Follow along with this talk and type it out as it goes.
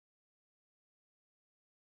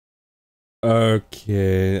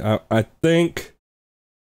Okay, I think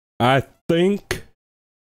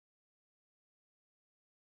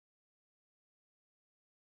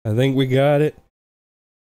we got it.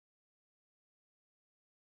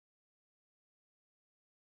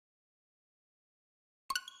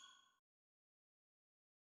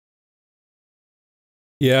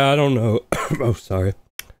 Yeah, I don't know. Oh, sorry.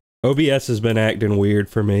 OBS has been acting weird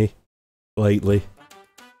for me lately.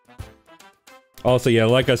 Also, yeah,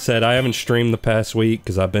 like I said, I haven't streamed the past week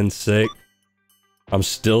because I've been sick. I'm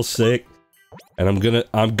still sick, and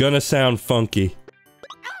I'm gonna sound funky.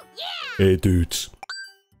 Oh, yeah! Hey, dudes.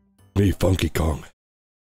 Me, Funky Kong.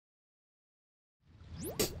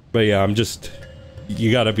 But yeah,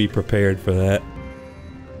 you gotta be prepared for that.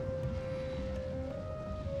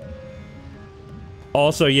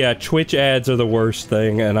 Also, yeah, Twitch ads are the worst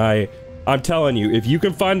thing, and I'm telling you, if you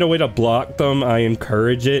can find a way to block them, I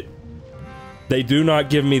encourage it. They do not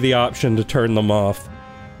give me the option to turn them off.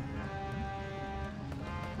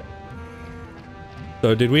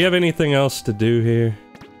 So, did we have anything else to do here?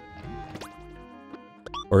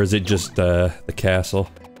 Or is it just, the castle?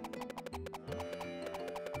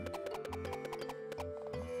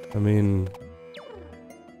 I mean...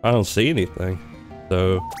 I don't see anything.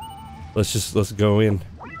 So... Let's go in.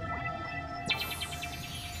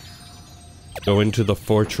 Go into the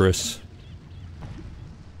fortress.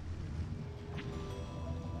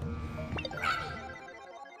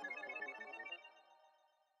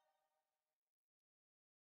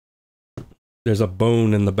 There's a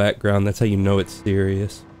bone in the background, that's how you know it's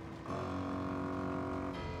serious.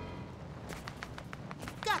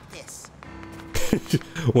 Got this.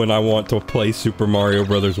 When I want to play Super Mario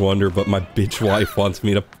Bros. Wonder, but my bitch wife wants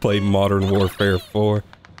me to play Modern Warfare 4.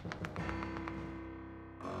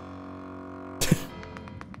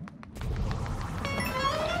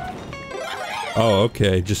 Oh,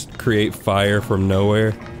 okay, just create fire from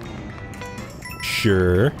nowhere.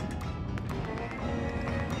 Sure.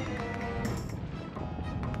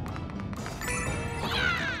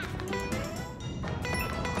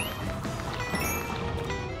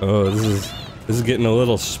 Oh, this is getting a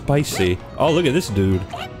little spicy. Oh, look at this dude.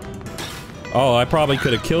 Oh, I probably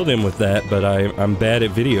could have killed him with that, but I'm bad at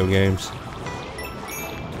video games.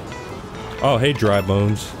 Oh, hey, Dry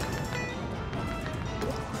Bones.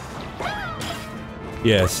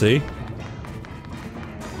 Yeah, see?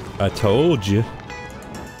 I told you.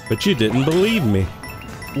 But you didn't believe me.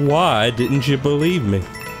 Why didn't you believe me?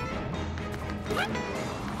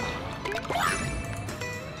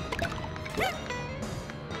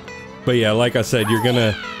 But yeah, like I said, you're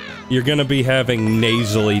gonna be having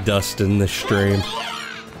nasally Dustin this stream.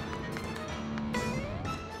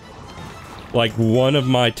 Like, one of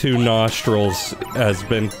my two nostrils has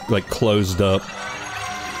been, like, closed up.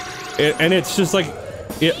 And it's just like,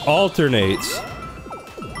 it alternates.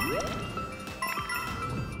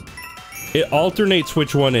 It alternates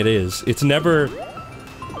which one it is. It's never...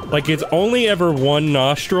 Like, it's only ever one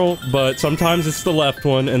nostril, but sometimes it's the left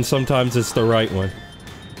one, and sometimes it's the right one.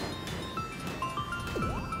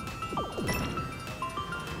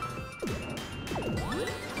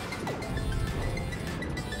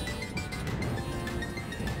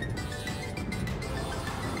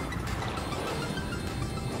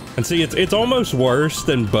 And see, it's almost worse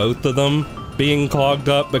than both of them being clogged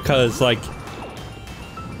up because, like,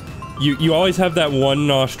 you always have that one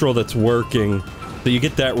nostril that's working, so you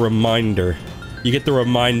get that reminder. You get the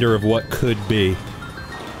reminder of what could be.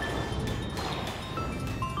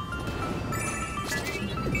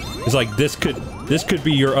 It's like, this could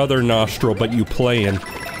be your other nostril, but you playing.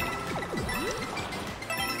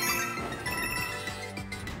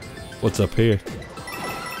 What's up here?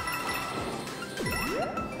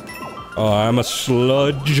 Oh, I'm a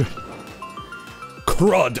sludge.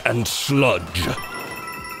 Crud and sludge.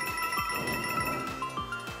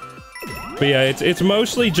 But yeah, it's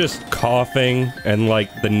mostly just coughing and, like,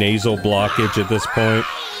 the nasal blockage at this point.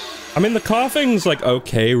 I mean, the coughing's, like,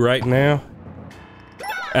 okay right now.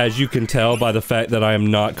 As you can tell by the fact that I am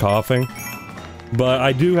not coughing. But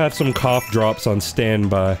I do have some cough drops on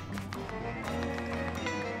standby.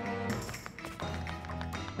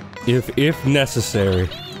 If necessary.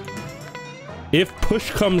 If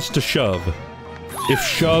push comes to shove. If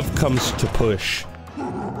shove comes to push.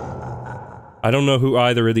 I don't know who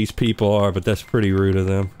either of these people are, but that's pretty rude of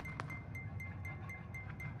them.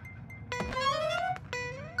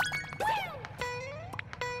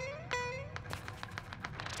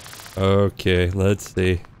 Okay, let's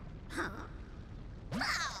see.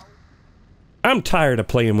 I'm tired of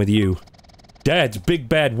playing with you. Dad's Big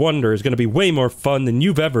Bad Wonder is gonna be way more fun than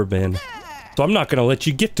you've ever been. So I'm not gonna let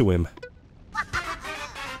you get to him.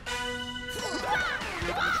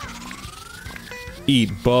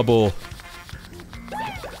 Eat bubble.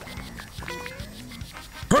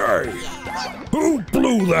 Hey! Who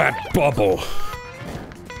blew that bubble?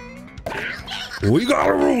 We got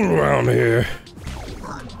a rule around here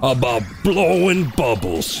about blowing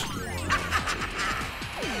bubbles.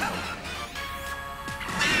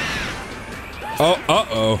 Oh,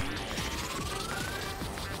 uh-oh.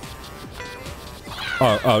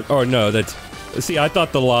 Oh, no, that's... See, I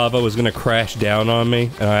thought the lava was gonna crash down on me,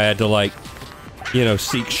 and I had to, like, you know,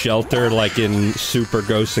 seek shelter like in Super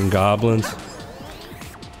Ghosts and Goblins.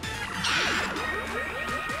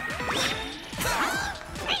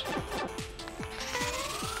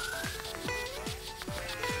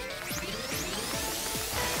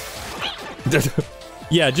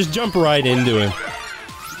 Yeah, just jump right into him.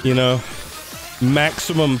 You know?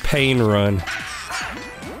 Maximum pain run.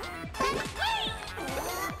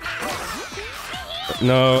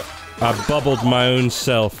 No, I bubbled my own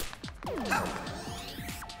self.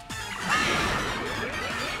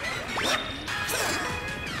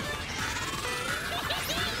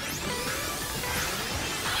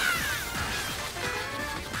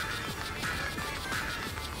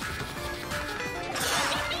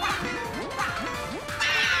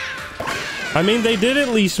 I mean, they did at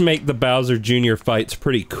least make the Bowser Jr. fights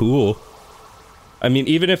pretty cool. I mean,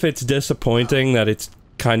 even if it's disappointing that it's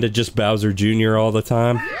kinda just Bowser Jr. all the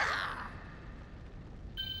time.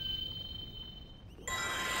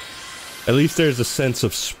 At least there's a sense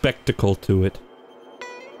of spectacle to it.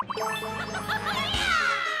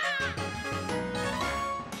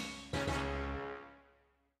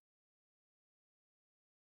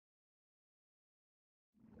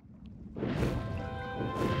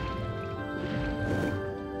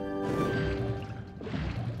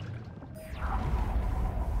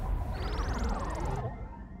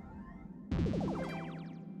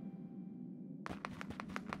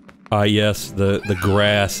 Ah yes, the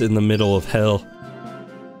grass in the middle of hell.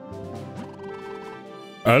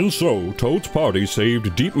 And so, Toad's party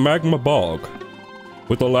saved Deep Magma Bog.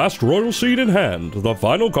 With the last royal seed in hand, the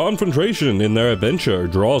final confrontation in their adventure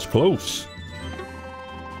draws close.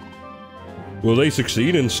 Will they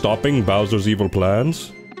succeed in stopping Bowser's evil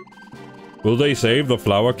plans? Will they save the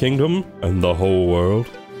Flower Kingdom and the whole world?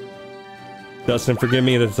 Dustin, forgive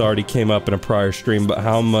me that it's already came up in a prior stream, but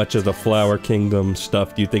how much of the Flower Kingdom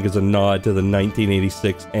stuff do you think is a nod to the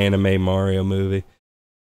 1986 anime Mario movie?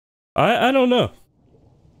 I don't know.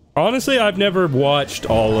 Honestly, I've never watched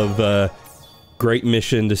all of Great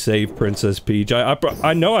Mission to Save Princess Peach.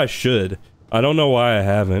 I know I should. I don't know why I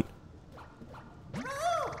haven't.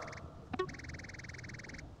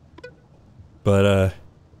 But,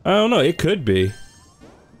 I don't know, it could be.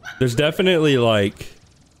 There's definitely, like...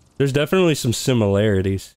 There's definitely some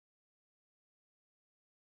similarities.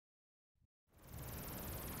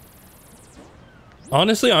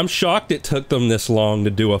 Honestly, I'm shocked it took them this long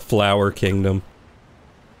to do a Flower Kingdom.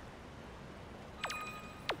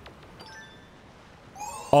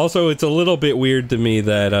 Also, it's a little bit weird to me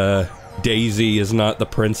that, Daisy is not the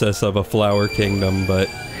princess of a Flower Kingdom, but...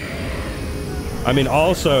 I mean,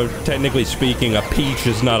 also, technically speaking, a peach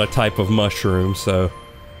is not a type of mushroom, so...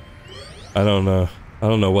 I don't know. I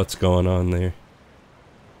don't know what's going on there.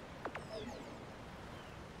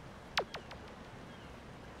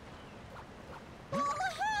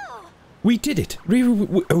 We did it! We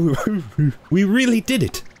really did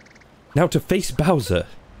it! Now to face Bowser.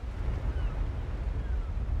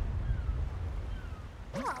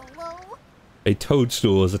 A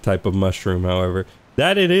toadstool is a type of mushroom, however.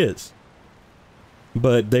 That it is.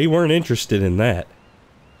 But they weren't interested in that.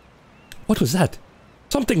 What was that?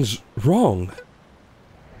 Something's wrong.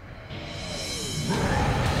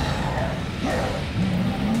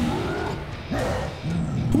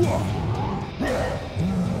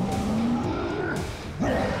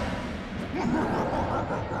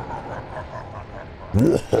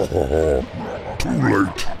 Too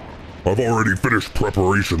late. I've already finished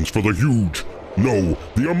preparations for the huge, no,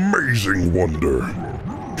 the amazing wonder.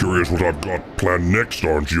 Curious what I've got planned next,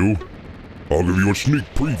 aren't you? I'll give you a sneak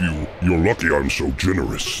preview. You're lucky I'm so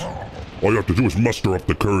generous. All you have to do is muster up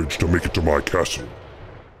the courage to make it to my castle.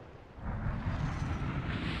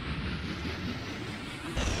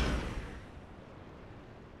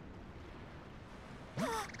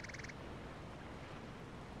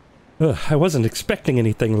 I wasn't expecting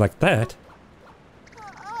anything like that.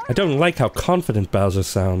 I don't like how confident Bowser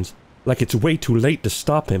sounds, like it's way too late to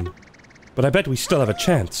stop him. But I bet we still have a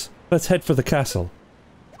chance. Let's head for the castle.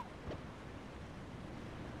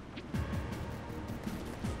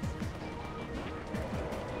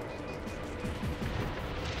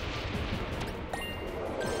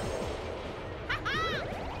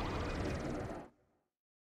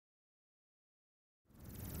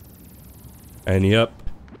 And yep,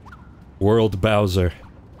 World Bowser.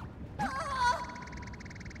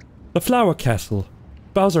 The Flower Castle.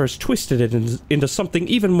 Bowser has twisted it into something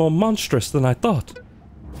even more monstrous than I thought.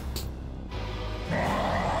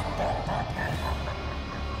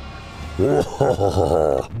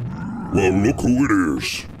 Well, look who it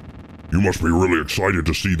is. You must be really excited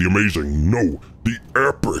to see the amazing, no, the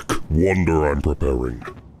epic wonder I'm preparing.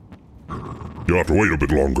 You'll have to wait a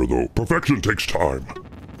bit longer, though. Perfection takes time.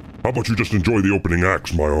 How about you just enjoy the opening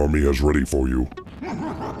acts my army has ready for you?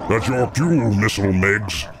 That's your cue, Missile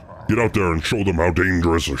Megs. Get out there and show them how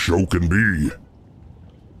dangerous a show can be.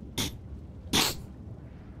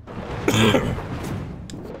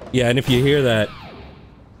 Yeah, and if you hear that,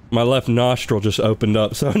 my left nostril just opened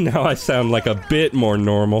up, so now I sound like a bit more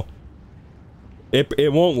normal.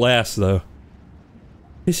 It won't last, though.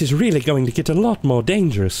 This is really going to get a lot more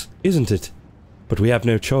dangerous, isn't it? But we have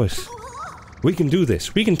no choice. We can do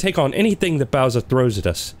this. We can take on anything that Bowser throws at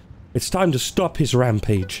us. It's time to stop his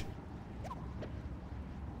rampage.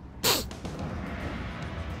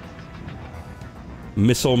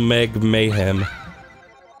 Missile Meg Mayhem.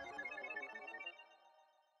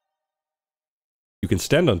 You can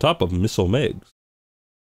stand on top of Missile Megs.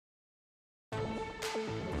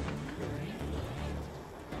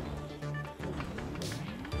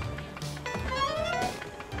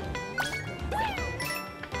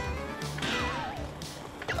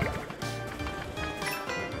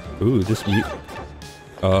 Ooh, this mute.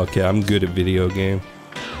 Oh, okay, I'm good at video game.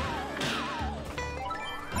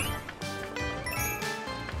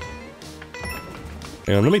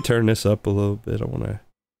 And let me turn this up a little bit. I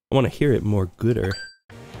wanna hear it more gooder.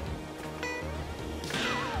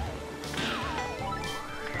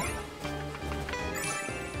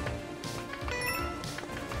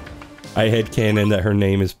 I headcanon that her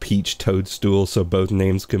name is Peach Toadstool, so both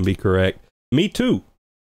names can be correct. Me too!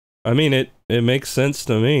 I mean, it makes sense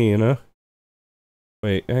to me, you know?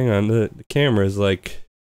 Wait, hang on, the camera is like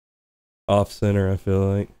off-center, I feel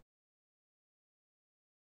like.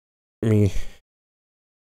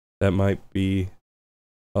 That might be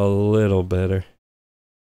a little better.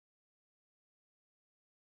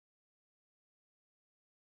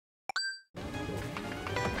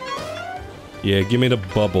 Yeah, give me the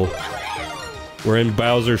bubble. We're in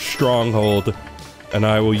Bowser's stronghold, and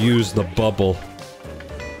I will use the bubble.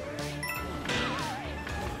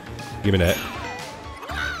 Give me that.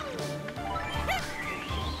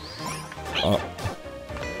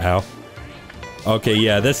 Ow. Okay,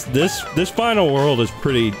 yeah, this final world is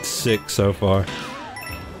pretty sick so far.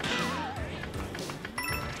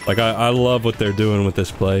 Like, I love what they're doing with this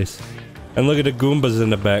place. And look at the Goombas in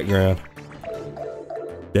the background.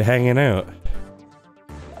 They're hanging out.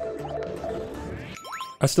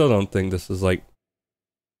 I still don't think this is like...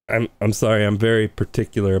 I'm sorry, I'm very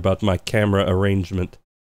particular about my camera arrangement.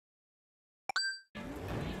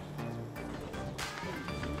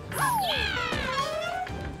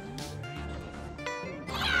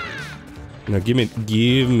 No, give me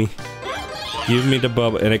the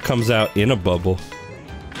bubble, and it comes out in a bubble.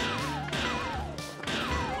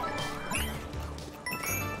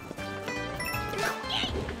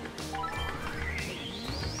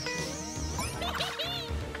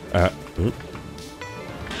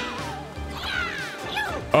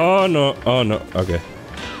 Oh no, oh no, okay.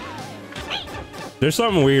 There's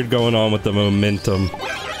something weird going on with the momentum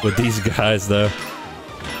with these guys, though.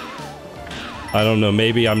 I don't know,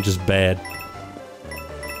 maybe I'm just bad.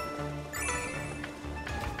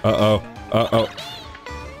 Uh-oh. Uh-oh.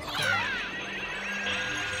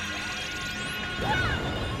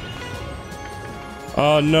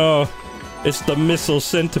 Oh no! It's the missile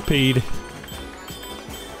centipede.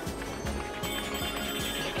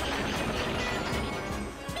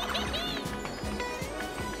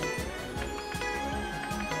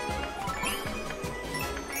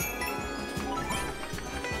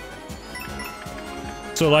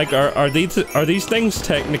 So like, are these things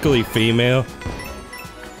technically female?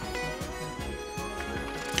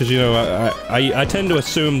 Because, you know, I tend to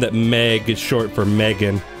assume that Meg is short for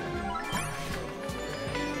Megan.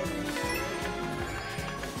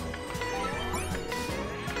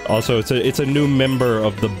 Also, it's a new member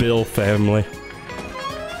of the Bill family.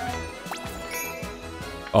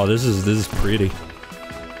 Oh, this is pretty.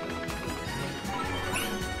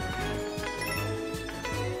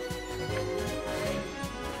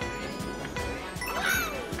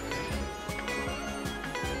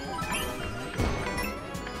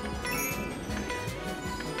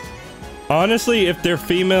 Honestly, if they're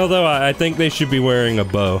female, though, I think they should be wearing a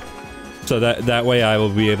bow. So that way I will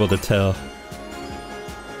be able to tell.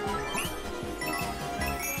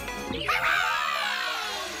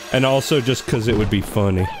 And also just because it would be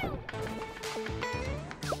funny.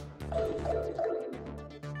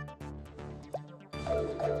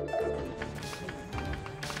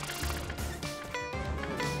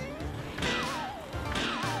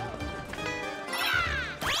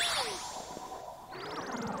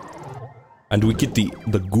 And we get the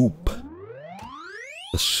goop.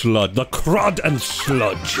 The sludge. The crud and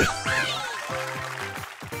sludge.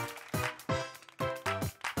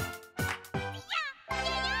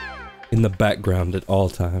 In the background at all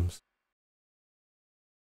times.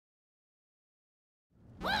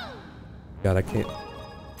 God, I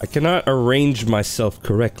cannot arrange myself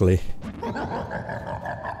correctly.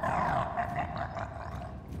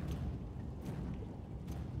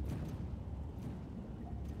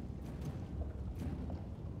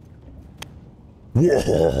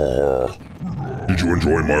 Did you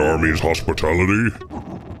enjoy my army's hospitality?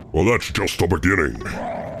 Well, that's just the beginning.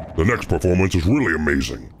 The next performance is really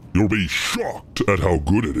amazing. You'll be shocked at how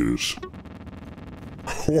good it is.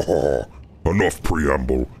 Enough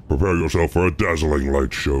preamble. Prepare yourself for a dazzling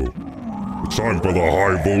light show. It's time for the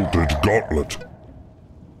high voltage gauntlet.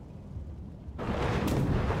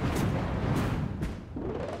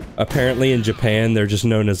 Apparently in Japan, they're just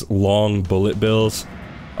known as long bullet bills.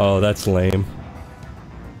 Oh, that's lame.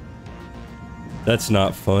 That's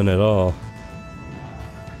not fun at all.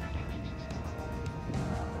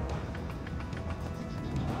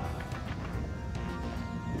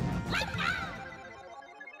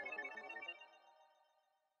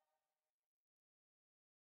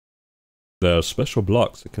 There are special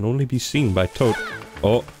blocks that can only be seen by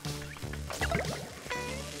Oh.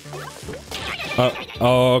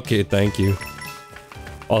 Oh, okay, thank you.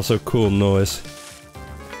 Also, cool noise.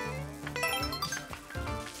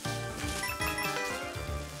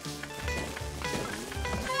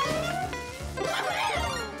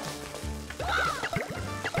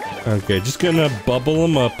 Okay, just gonna bubble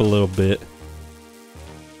them up a little bit.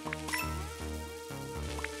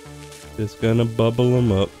 Just gonna bubble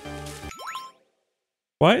them up.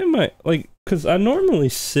 Why am I, like, cause I normally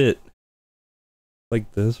sit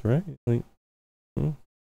like this, right? Like,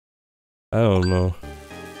 I don't know.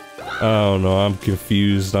 I don't know, I'm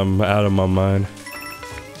confused, I'm out of my mind.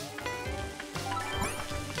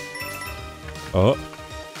 Oh.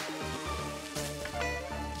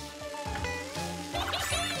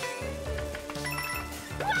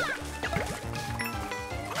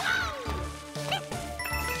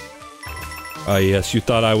 Ah, yes, you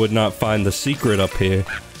thought I would not find the secret up here.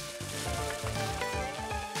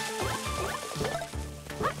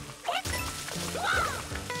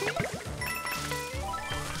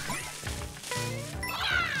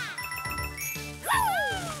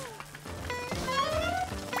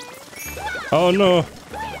 Oh no!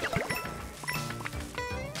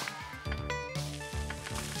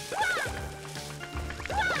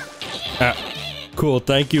 Ah, cool,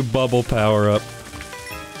 thank you, bubble power up.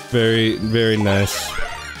 Very, very nice.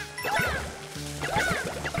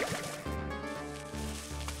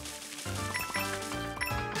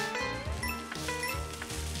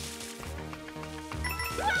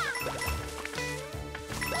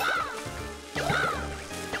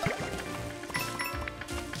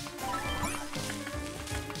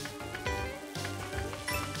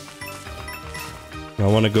 I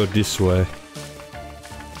want to go this way.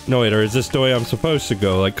 No, wait, or is this the way I'm supposed to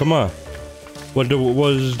go? Like, come on. What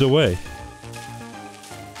is the way?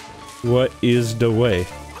 What is the way?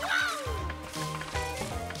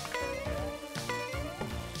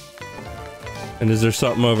 And is there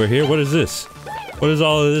something over here? What is this? What is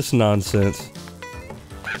all of this nonsense?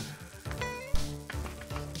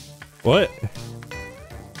 What?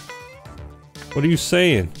 What are you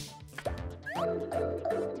saying?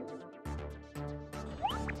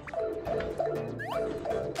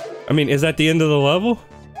 I mean, is that the end of the level?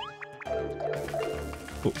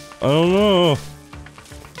 I don't know.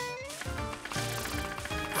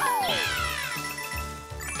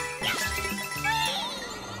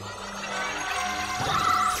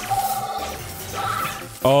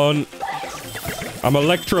 Oh, I'm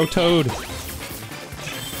Electro Toad.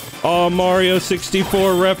 Oh, Mario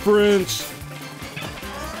 64 reference.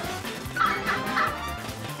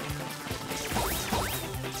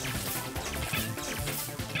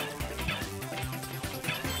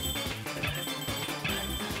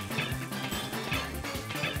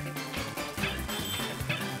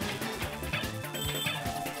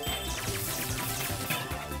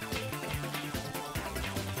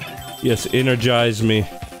 Yes, energize me.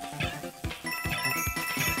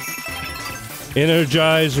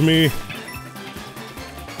 Energize me.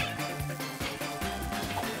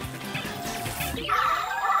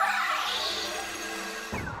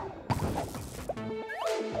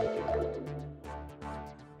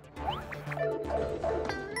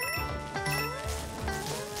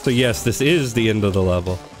 So yes, this is the end of the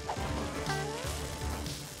level.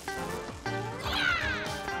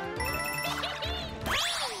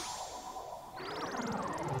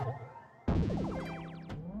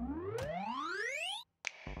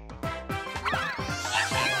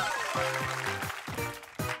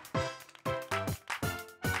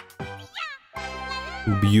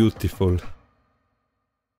 Beautiful.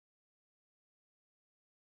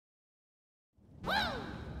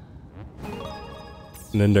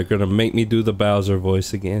 And then they're gonna make me do the Bowser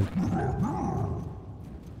voice again.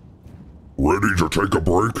 Ready to take a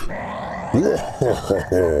break?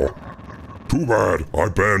 Too bad, I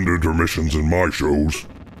banned intermissions in my shows.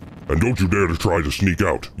 And don't you dare to try to sneak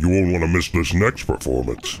out, you won't want to miss this next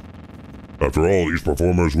performance. After all, these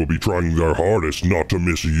performers will be trying their hardest not to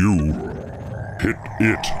miss you. Hit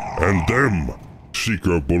it and them,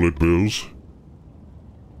 Seeker Bullet Bills.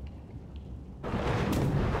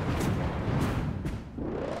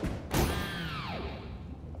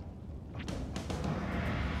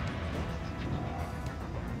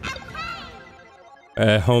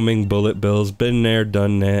 Homing Bullet Bills, been there,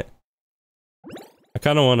 done that. I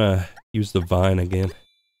kind of want to use the vine again.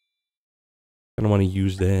 I don't want to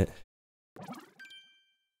use that.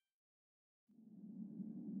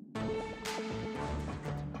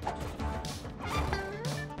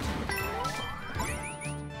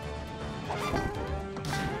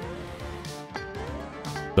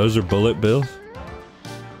 Those are bullet bills?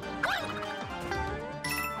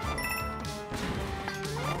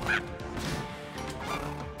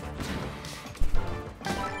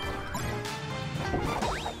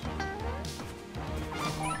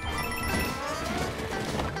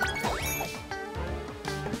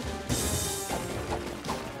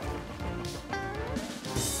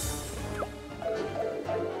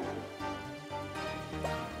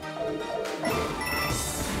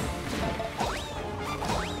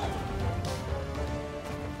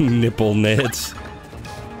 Nipple nets.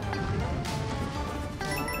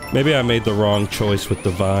 Maybe I made the wrong choice with the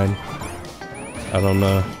vine. I don't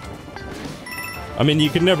know. I mean, you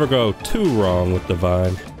can never go too wrong with the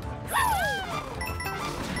vine.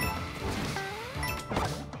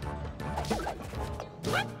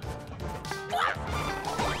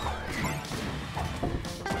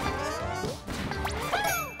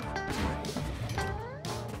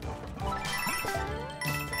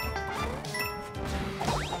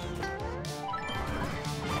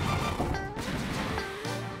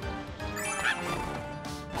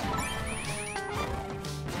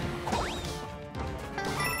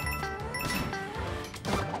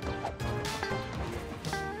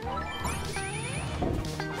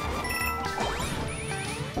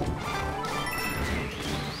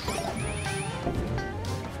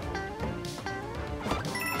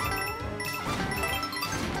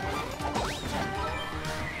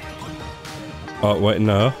 Oh, wait,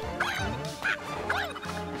 no.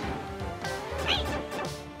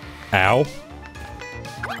 Ow.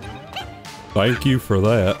 Thank you for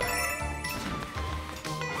that.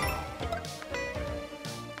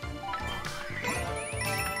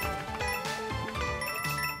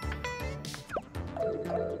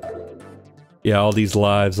 Yeah, all these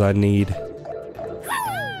lives I need.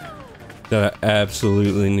 That I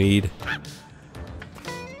absolutely need.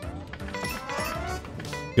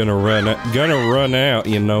 Gonna run out,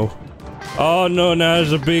 you know. Oh no, now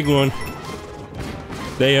there's a big one.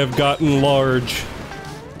 They have gotten large.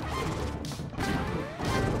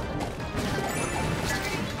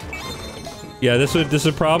 Yeah, this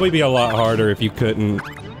would probably be a lot harder if you couldn't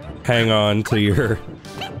hang on to your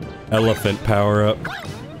elephant power-up.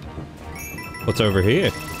 What's over here?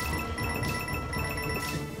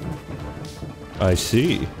 I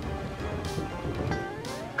see.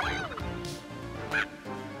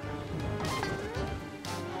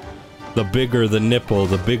 The bigger the nipple,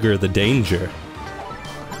 the bigger the danger.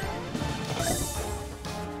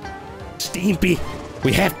 Stimpy,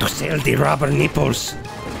 we have to sell the rubber nipples.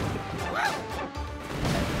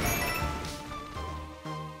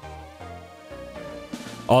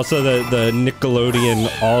 Also, the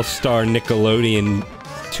Nickelodeon All-Star Nickelodeon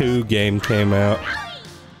 2 game came out.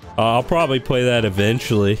 I'll probably play that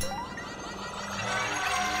eventually.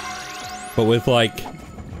 But with like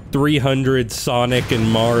 300 Sonic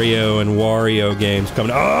and Mario and Wario games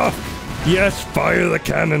coming. Ah! Yes, fire the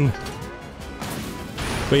cannon!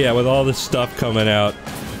 But yeah, with all this stuff coming out,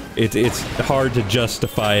 it's hard to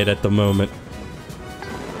justify it at the moment.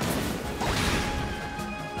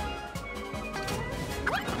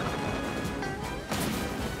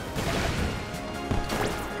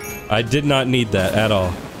 I did not need that at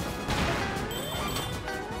all.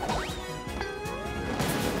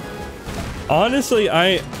 Honestly,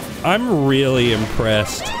 I'm really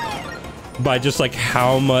impressed by just like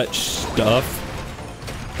how much stuff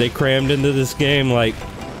they crammed into this game. Like,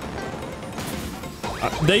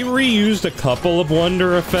 they reused a couple of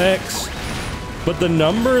wonder effects, but the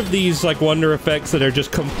number of these like wonder effects that are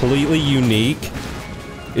just completely unique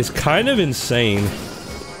is kind of insane.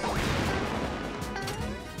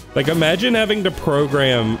 Like, imagine having to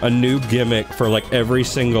program a new gimmick for like every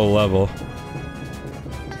single level.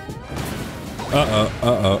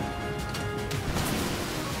 Uh-oh.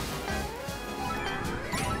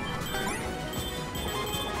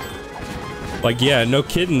 Like, yeah, no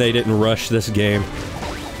kidding they didn't rush this game.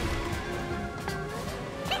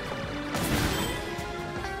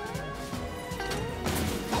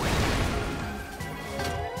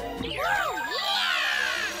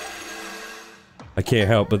 I can't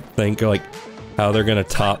help but think, like, how they're gonna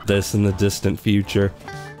top this in the distant future.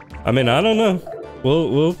 I mean, I don't know.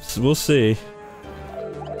 We'll see.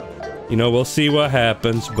 You know, we'll see what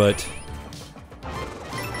happens, but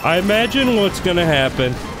I imagine what's gonna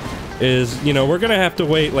happen is, you know, we're gonna have to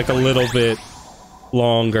wait like a little bit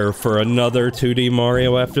longer for another 2D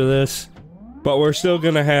Mario after this. But we're still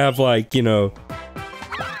gonna have, like, you know,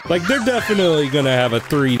 like, they're definitely gonna have a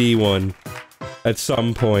 3D one at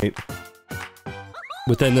some point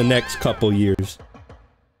within the next couple years.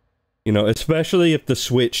 You know, especially if the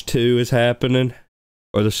Switch 2 is happening,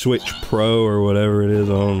 or the Switch Pro, or whatever it is,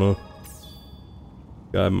 I don't know.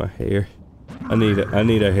 God, my hair. I need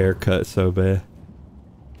a haircut so bad.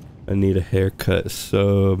 I need a haircut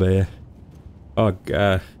so bad. Oh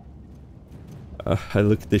god. I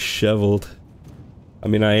look disheveled. I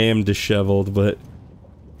mean, I am disheveled, but...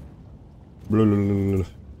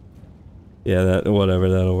 Yeah, that, whatever,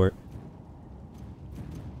 that'll work.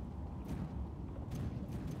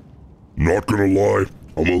 Not gonna lie,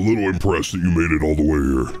 I'm a little impressed that you made it all the way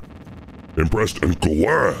here. Impressed and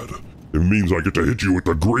glad. It means I get to hit you with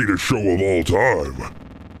the greatest show of all time.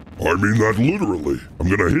 I mean that literally. I'm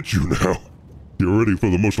gonna hit you now. Get ready for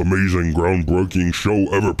the most amazing, groundbreaking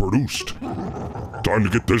show ever produced. Time to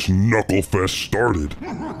get this Knuckle Fest started.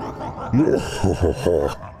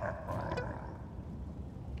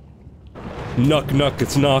 Knuck,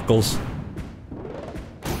 it's Knuckles.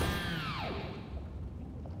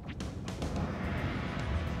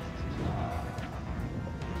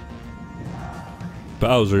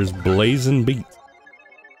 Bowser's blazing beat.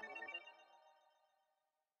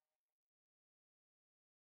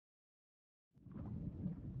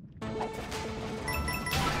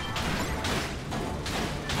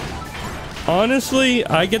 Honestly,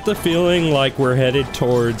 I get the feeling like we're headed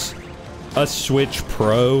towards a Switch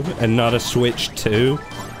Pro and not a Switch 2.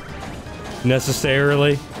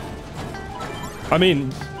 Necessarily. I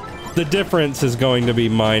mean, the difference is going to be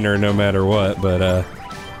minor no matter what, but,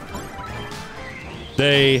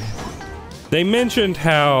 They mentioned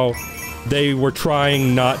how they were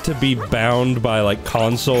trying not to be bound by, like,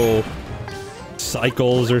 console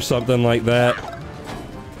cycles or something like that.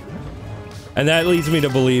 And that leads me to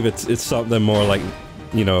believe it's something more like,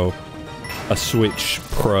 you know, a Switch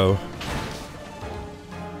Pro.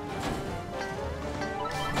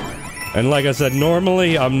 And like I said,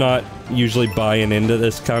 normally I'm not usually buying into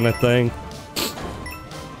this kind of thing.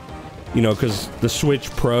 You know, because the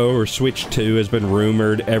Switch Pro or Switch 2 has been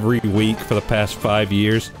rumored every week for the past 5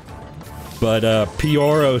 years. But,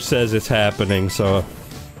 Pioro says it's happening, so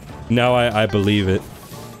now I believe it.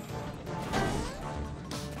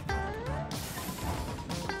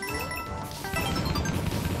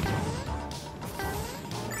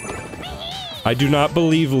 I do not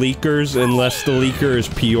believe leakers unless the leaker is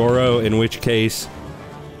Pioro, in which case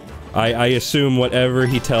I assume whatever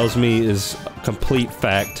he tells me is complete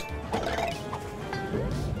fact.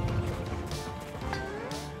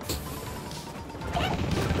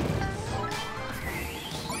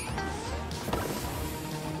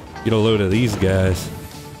 Get a load of these guys.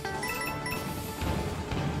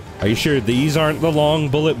 Are you sure these aren't the long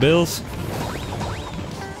bullet bills?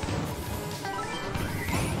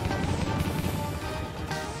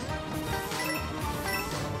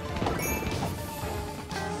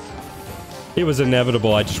 It was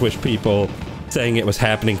inevitable. I just wish people saying it was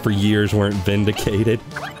happening for years weren't vindicated.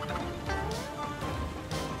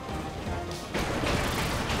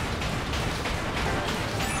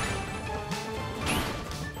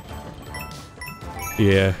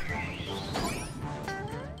 Yeah.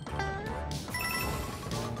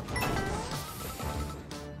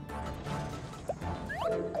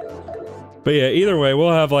 But yeah, either way,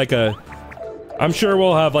 we'll have like a... I'm sure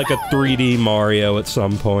we'll have like a 3D Mario at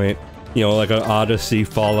some point. You know, like an Odyssey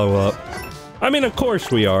follow-up. I mean, of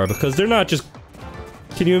course we are, because they're not just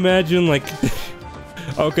Can you imagine, like...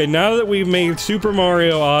 Okay, now that we've made Super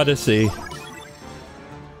Mario Odyssey,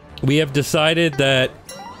 we have decided that,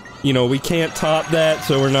 you know, we can't top that,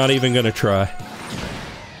 so we're not even gonna try.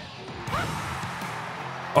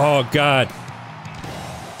 Oh, God.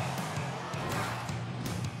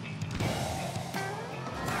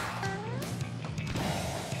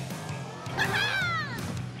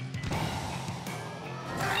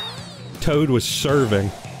 Toad was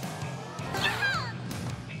serving.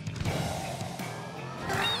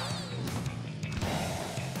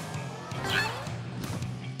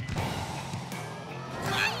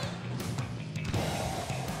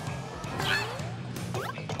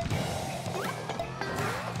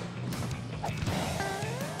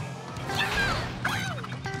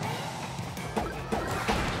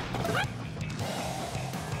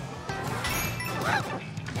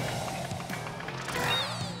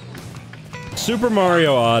 Super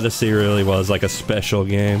Mario Odyssey really was like a special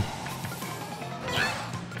game.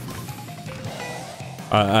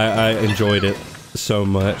 I enjoyed it so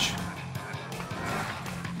much.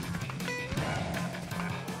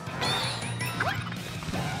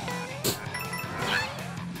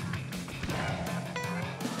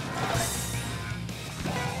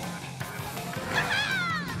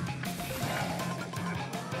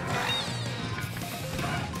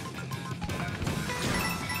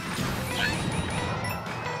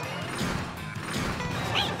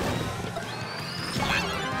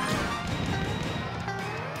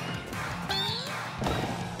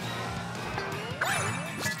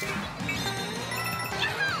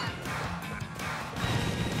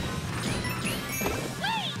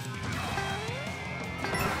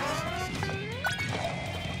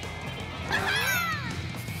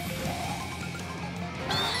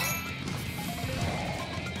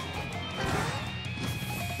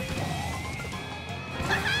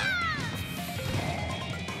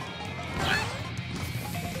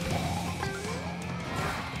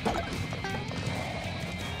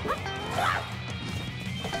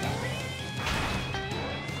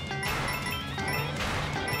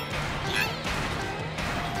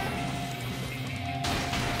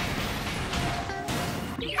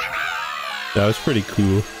 That was pretty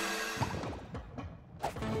cool.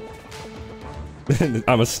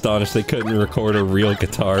 I'm astonished they couldn't record a real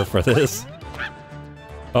guitar for this.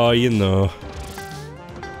 Oh, you know.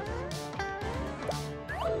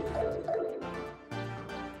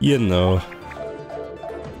 You know.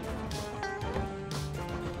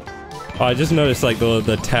 Oh, I just noticed like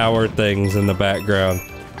the tower things in the background.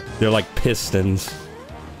 They're like pistons.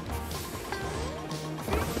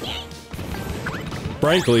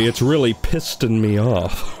 Frankly, it's really pissing me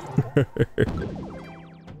off.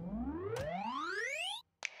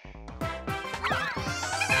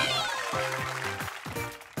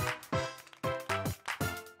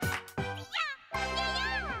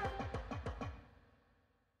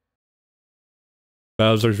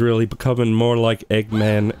 Bowser's really becoming more like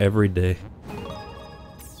Eggman every day.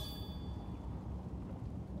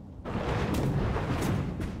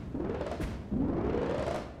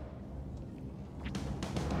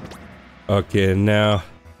 Okay, now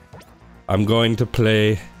I'm going to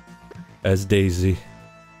play as Daisy.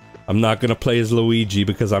 I'm not gonna play as Luigi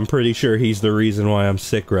because I'm pretty sure he's the reason why I'm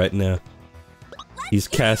sick right now. He's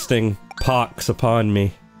casting pox upon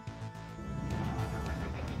me.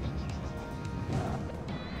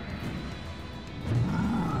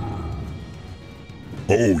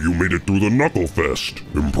 Oh, you made it through the Knuckle Fest.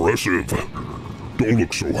 Impressive. Don't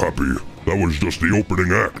look so happy. That was just the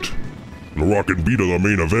opening act. The rockin' beat of the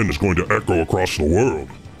main event is going to echo across the world.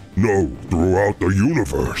 No, throughout the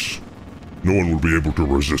universe. No one will be able to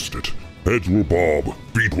resist it. Heads will bob,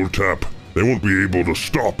 feet will tap. They won't be able to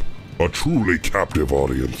stop. A truly captive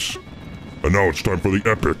audience. And now it's time for the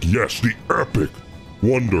epic, yes, the epic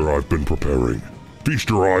wonder I've been preparing. Feast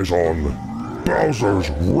your eyes on Bowser's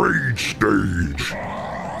Rage Stage.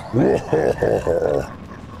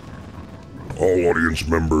 All audience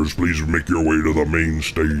members, please make your way to the main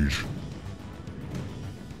stage.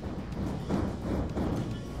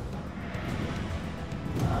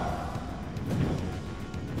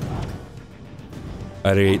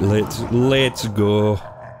 Alright, let's go.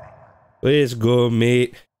 Let's go,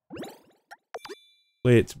 mate.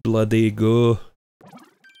 Let's bloody go.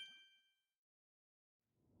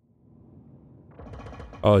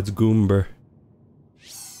 Oh, it's Goomba.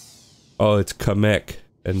 Oh, it's Kamek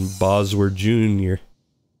and Bosworth Jr.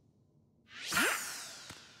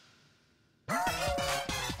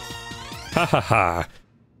 Ha ha ha.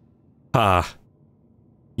 Ha.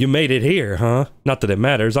 You made it here, huh? Not that it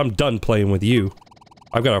matters, I'm done playing with you.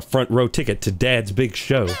 I've got a front row ticket to Dad's big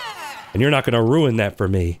show. And you're not gonna ruin that for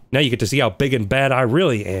me. Now you get to see how big and bad I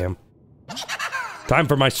really am. Time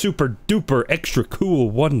for my super duper extra cool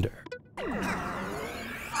wonder.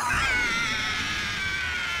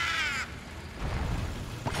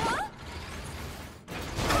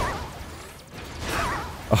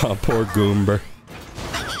 Oh, poor Goomber.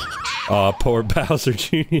 Oh, poor Bowser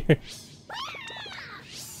Jr.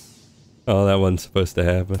 Oh, that wasn't supposed to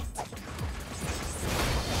happen.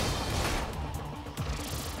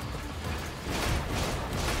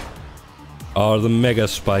 Oh, the Mega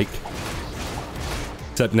Spike.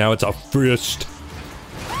 Except now it's a fist.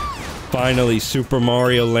 Finally, Super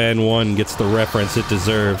Mario Land 1 gets the reference it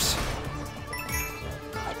deserves.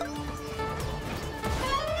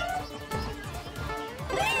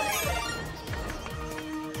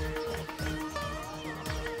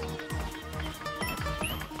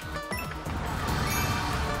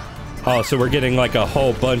 Oh, so we're getting like a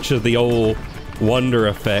whole bunch of the old wonder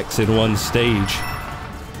effects in one stage.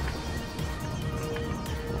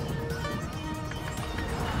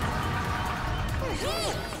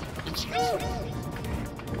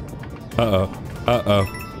 Uh-oh.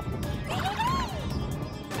 Uh-oh.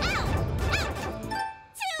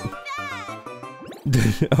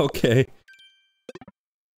 Okay.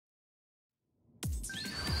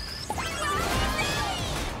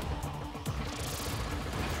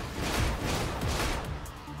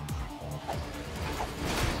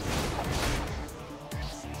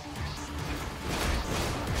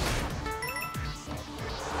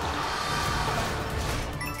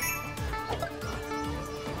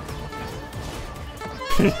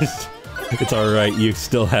 It's alright, you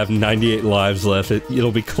still have 98 lives left.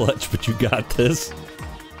 It'll be clutch, but you got this.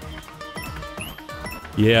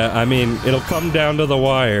 Yeah, I mean, it'll come down to the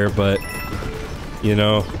wire, but... You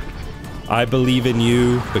know... I believe in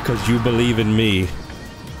you because you believe in me.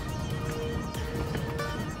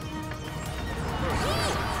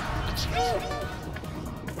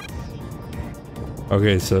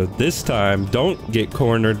 Okay, so this time, don't get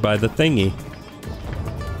cornered by the thingy.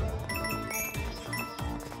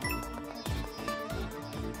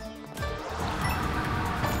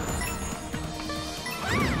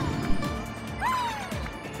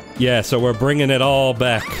 Yeah, so we're bringing it all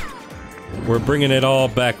back. We're bringing it all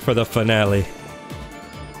back for the finale.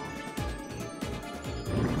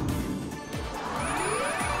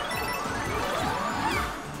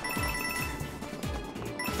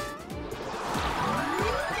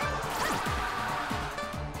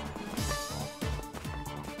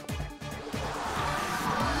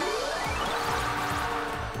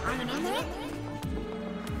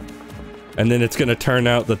 And then it's gonna turn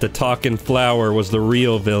out that the talking flower was the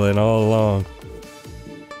real villain all along.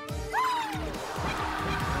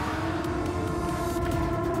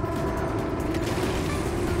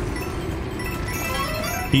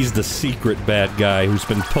 He's the secret bad guy who's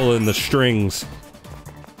been pulling the strings.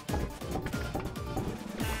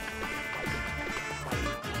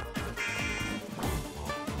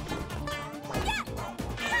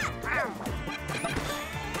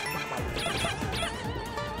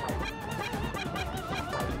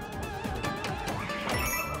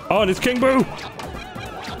 Oh, and it's King Boo!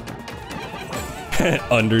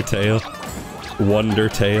 Undertale.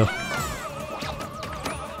 Wondertale.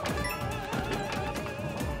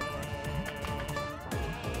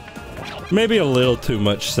 Maybe a little too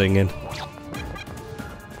much singing.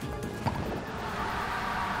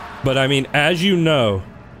 But I mean, as you know,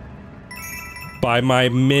 by my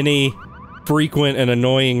many frequent and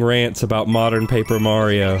annoying rants about modern Paper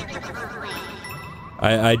Mario,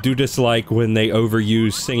 I do dislike when they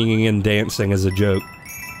overuse singing and dancing as a joke.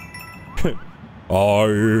 I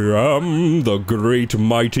am the great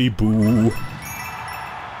mighty Boo,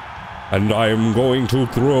 and I'm going to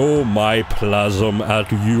throw my plasm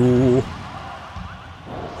at you.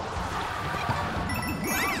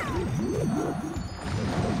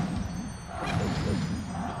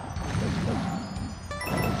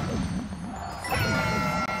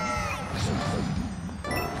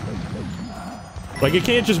 Like, it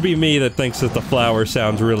can't just be me that thinks that the flower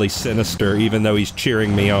sounds really sinister, even though he's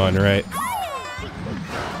cheering me on, right?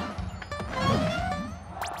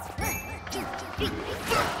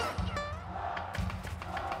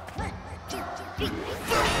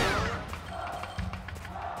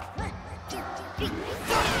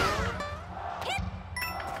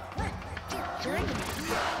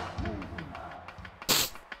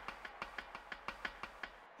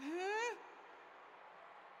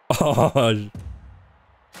 Oh,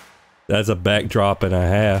 that's a backdrop and a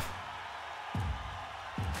half.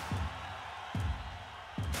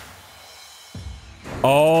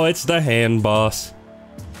 Oh, it's the hand boss.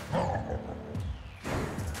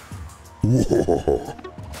 Whoa.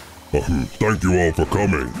 Thank you all for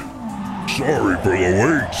coming. Sorry for the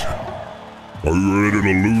wait. Are you ready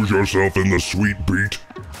to lose yourself in the sweet beat?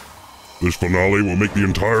 This finale will make the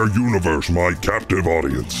entire universe my captive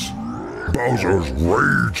audience. Bowser's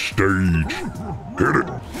Rage Stage. Hit it.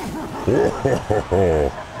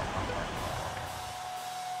 Whoa.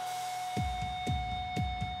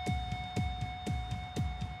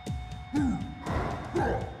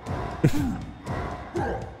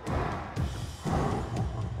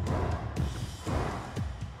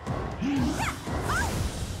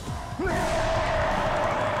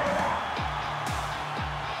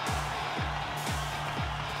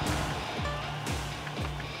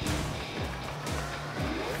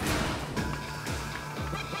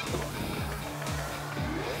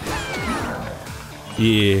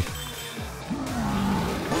 Yeah.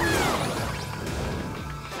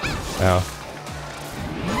 Ow.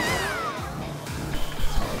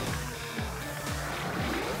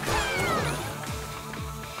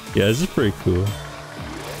 Yeah, this is pretty cool.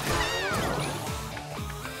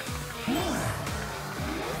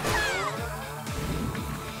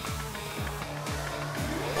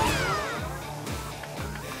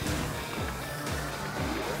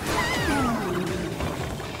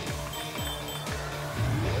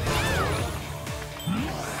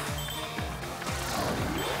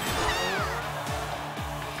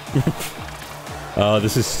 Oh,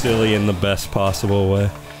 this is silly in the best possible way.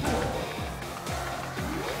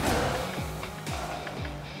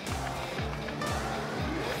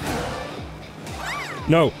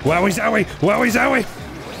 No! Wowie zowie! Wowie zowie!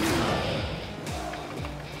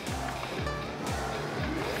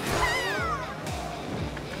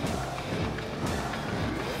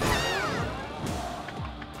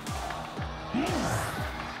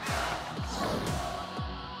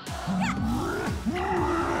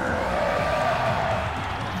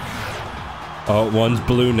 Oh, one's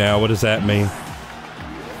blue now. What does that mean?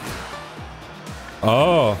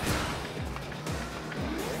 Oh.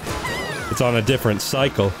 It's on a different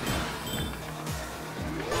cycle.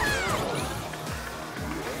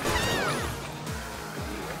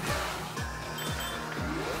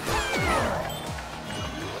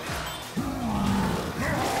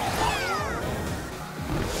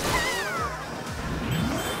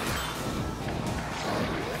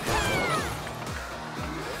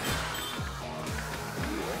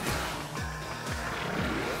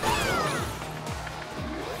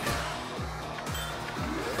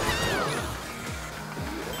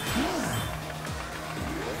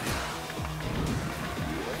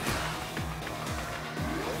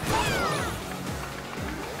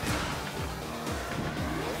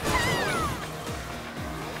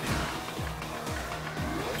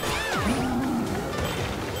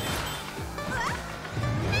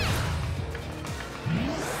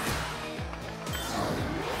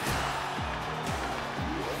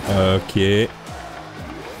 Okay.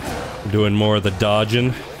 Doing more of the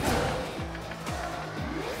dodging.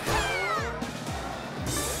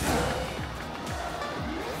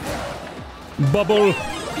 Bubble!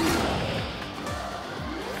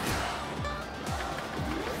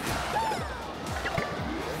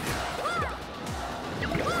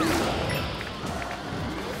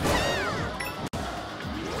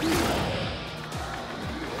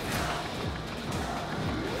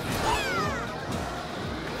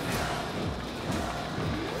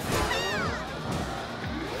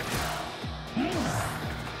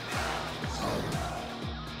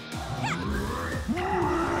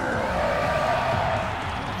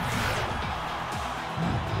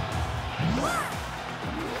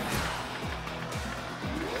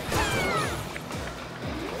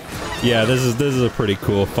 Yeah, this is a pretty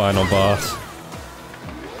cool final boss.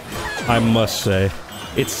 I must say.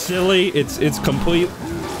 It's silly, it's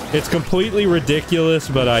completely ridiculous,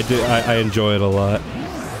 but I enjoy it a lot.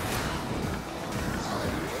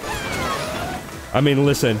 I mean,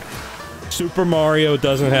 listen, Super Mario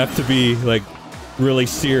doesn't have to be, like, really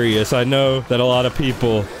serious. I know that a lot of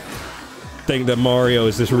people think that Mario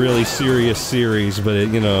is this really serious series, but it,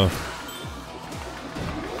 you know...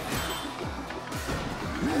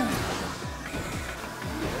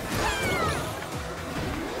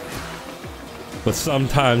 But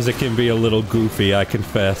sometimes it can be a little goofy, I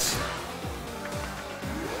confess.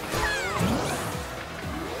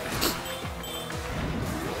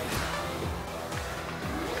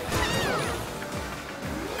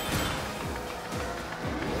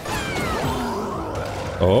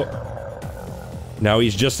 Oh. Now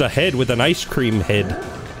he's just ahead with an ice cream head.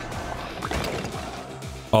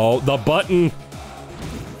 Oh, the button!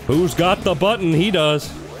 Who's got the button? He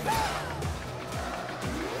does.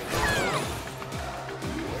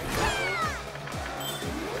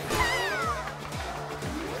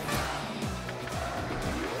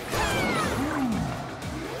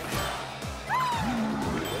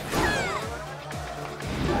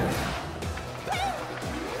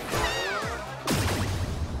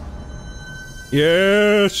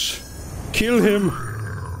 Yes! Kill him!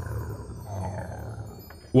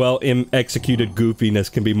 Well, executed goofiness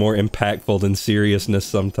can be more impactful than seriousness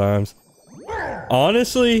sometimes.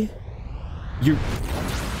 Honestly, you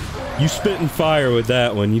spitting fire with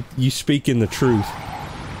that one. You speaking the truth.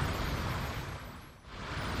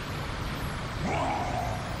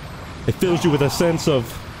 It fills you with a sense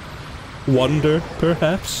of wonder,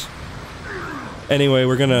 perhaps. Anyway,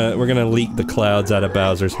 we're gonna leak the clouds out of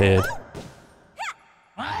Bowser's head.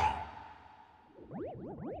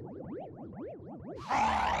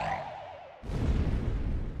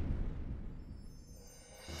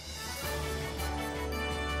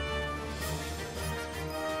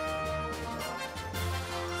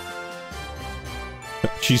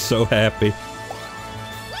 She's so happy.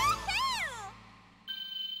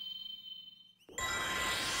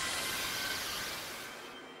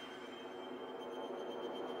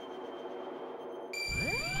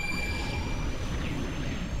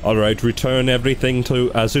 Alright, return everything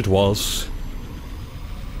to as it was.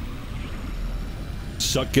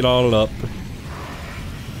 Suck it all up.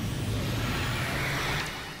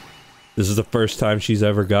 This is the first time she's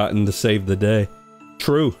ever gotten to save the day.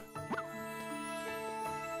 True.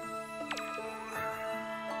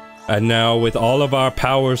 And now, with all of our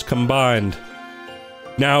powers combined,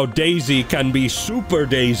 now Daisy can be Super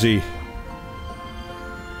Daisy!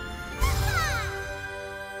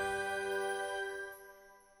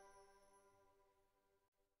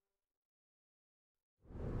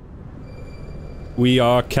 We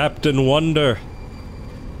are Captain Wonder.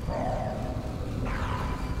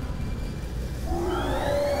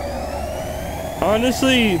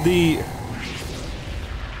 Honestly, the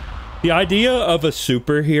idea of a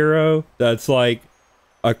superhero that's like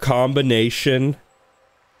a combination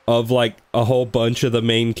of like a whole bunch of the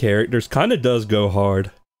main characters kind of does go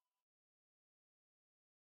hard.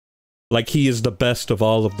 Like he is the best of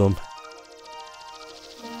all of them.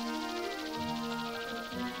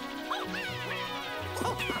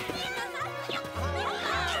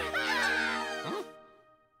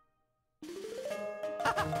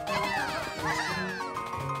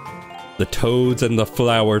 The toads and the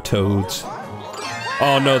flower toads.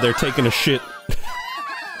 Oh no, they're taking a shit.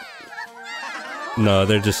 No,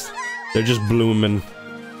 they're just blooming.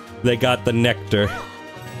 They got the nectar.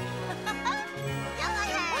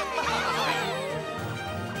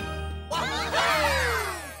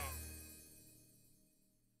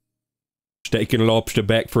 Steak and lobster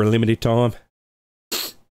back for a limited time.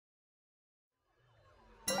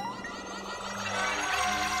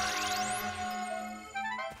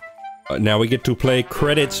 Now we get to play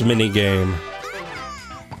credits minigame.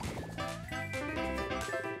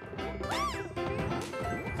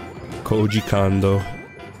 Koji Kondo.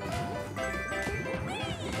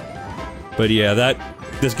 But yeah,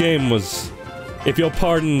 this game was, if you'll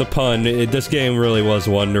pardon the pun, this game really was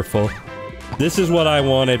wonderful. This is what I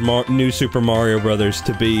wanted New Super Mario Bros.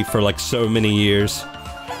 To be for like so many years.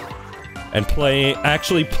 And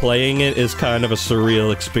actually playing it is kind of a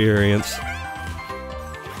surreal experience.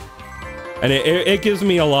 And it gives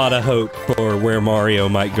me a lot of hope for where Mario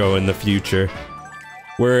might go in the future.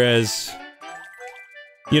 Whereas,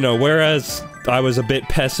 you know, whereas I was a bit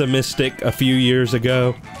pessimistic a few years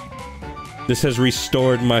ago, this has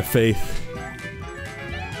restored my faith.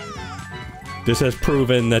 This has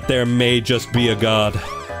proven that there may just be a god.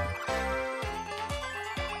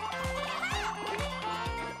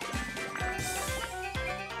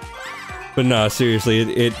 But nah,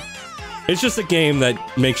 seriously, it's just a game that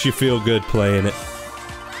makes you feel good playing it.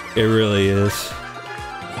 It really is.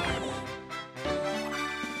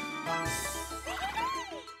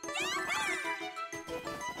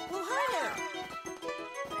 Well, hi there.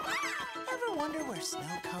 Ever wonder where snow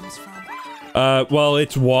comes from? Well,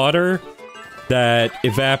 it's water that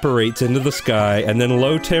evaporates into the sky, and then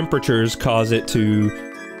low temperatures cause it to,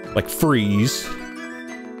 like, freeze.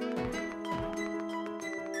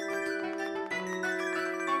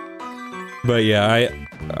 But yeah,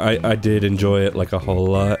 I did enjoy it like a whole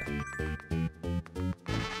lot.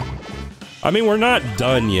 I mean, we're not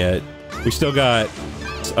done yet. We still got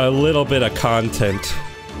a little bit of content.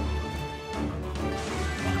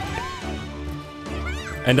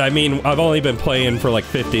 And I mean, I've only been playing for like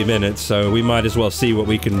 50 minutes, so we might as well see what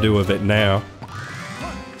we can do with it now.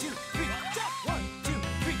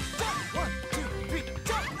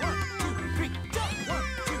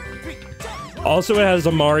 Also, it has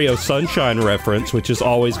a Mario Sunshine reference, which is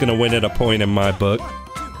always going to win at a point in my book.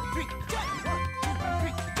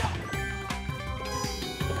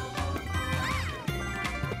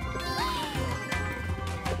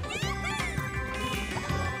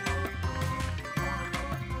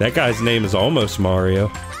 That guy's name is almost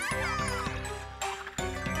Mario.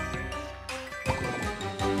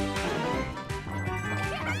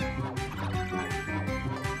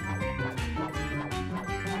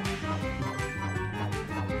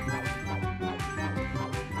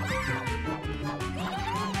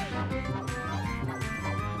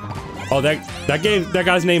 Oh, that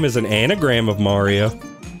guy's name is an anagram of Mario.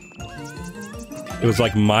 It was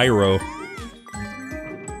like Myro.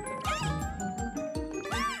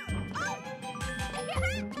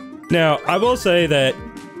 Now, I will say that,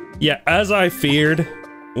 yeah, as I feared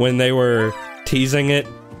when they were teasing it,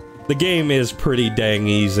 the game is pretty dang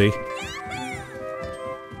easy.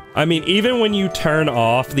 I mean, even when you turn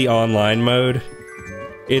off the online mode,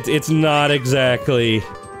 it's not exactly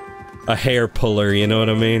a hair puller, you know what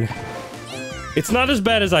I mean? It's not as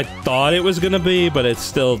bad as I thought it was gonna be, but it's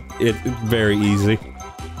still very easy.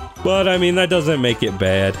 But, I mean, that doesn't make it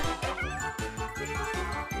bad.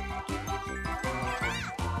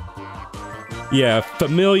 Yeah,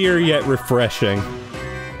 familiar yet refreshing.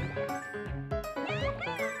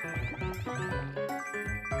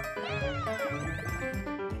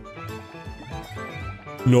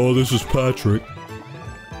 No, this is Patrick.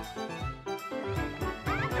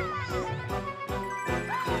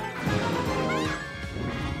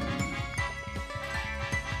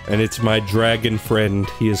 And it's my dragon friend.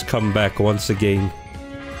 He has come back once again.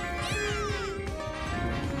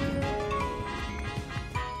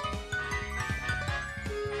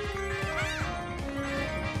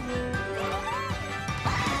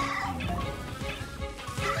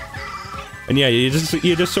 And yeah, you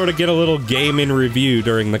just sort of get a little game in review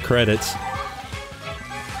during the credits.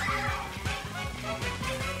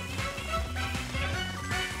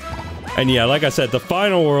 And yeah, like I said, the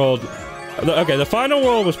final world... Okay, the final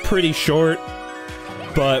world was pretty short,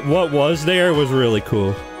 but what was there was really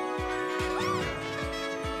cool.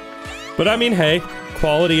 But I mean, hey,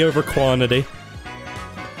 quality over quantity.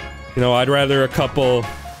 You know, I'd rather a couple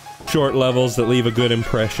short levels that leave a good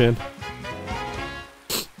impression.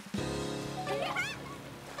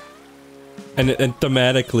 And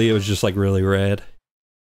thematically, it was just like really rad.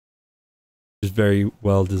 Just very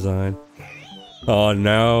well designed. Oh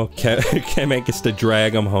no, Kamek gets to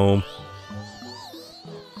drag him home.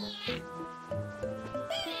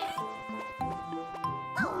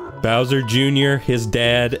 Bowser Jr., his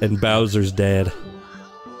dad, and Bowser's dad.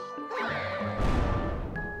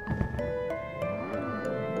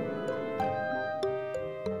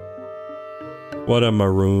 What a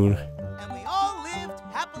maroon. And we all lived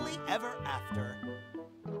happily ever after.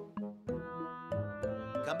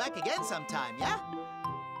 Come back again sometime, yeah?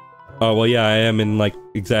 Oh, well, yeah, I am in, like,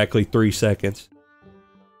 exactly 3 seconds.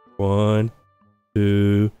 1,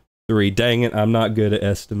 2, 3. Dang it, I'm not good at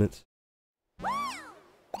estimates.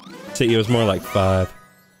 See, it was more like 5.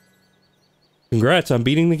 Congrats on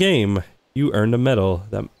beating the game. You earned a medal.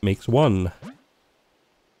 That makes 1. Of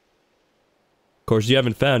course, you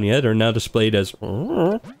haven't found yet are now displayed as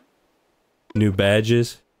new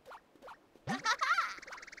badges.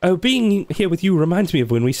 Oh, being here with you reminds me of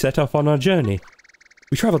when we set off on our journey.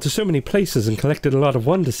 We traveled to so many places and collected a lot of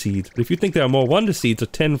Wonder Seeds, but if you think there are more Wonder Seeds or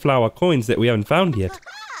 10 flower coins that we haven't found yet,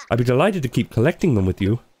 I'd be delighted to keep collecting them with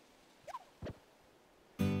you.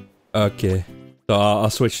 Okay, so I'll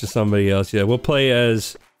switch to somebody else. Yeah, we'll play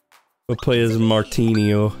as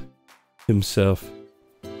Martinio himself.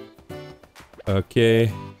 Okay,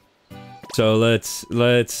 so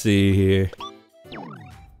let's see here.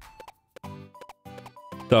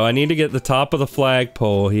 So I need to get the top of the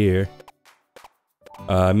flagpole here.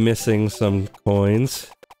 I'm missing some coins.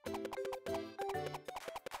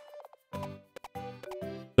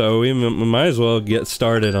 So we might as well get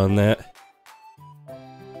started on that.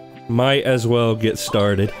 Might as well get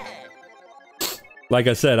started. Like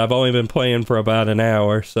I said, I've only been playing for about an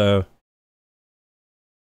hour, so...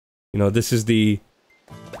 You know, this is the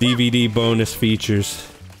DVD bonus features.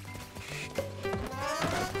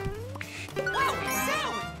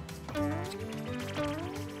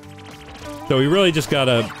 So we really just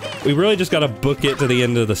gotta book it to the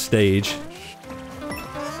end of the stage.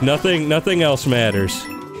 Nothing else matters.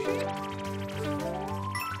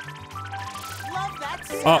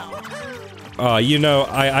 You know,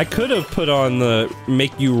 I could have put on the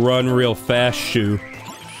make you run real fast shoe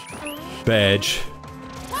badge.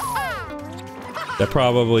 That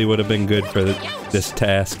probably would have been good for this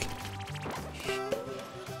task.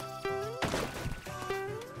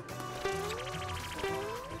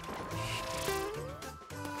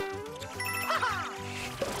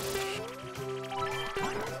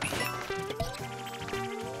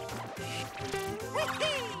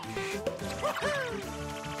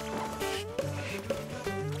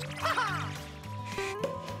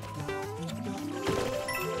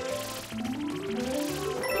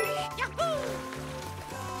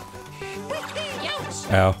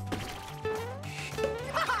 Ow.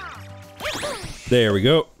 There we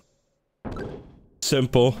go.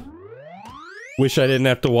 Simple. Wish I didn't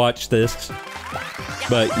have to watch this.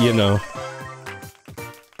 But, you know.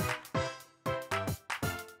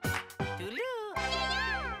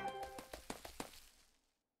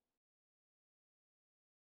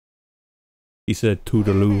 He said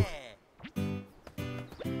toodaloo.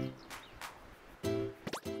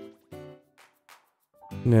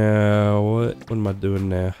 Now, what am I doing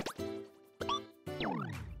now?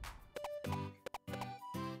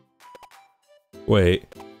 Wait.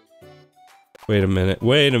 Wait a minute.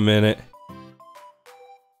 Wait a minute.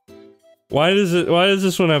 Why does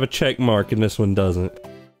this one have a check mark and this one doesn't?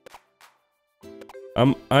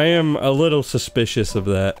 I am a little suspicious of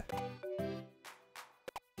that.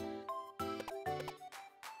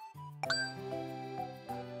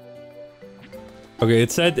 Okay,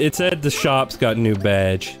 it said the shop's got a new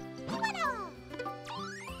badge.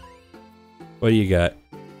 What do you got?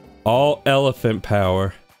 All elephant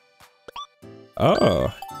power.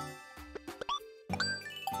 Oh.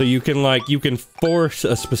 So you can force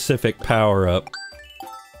a specific power up.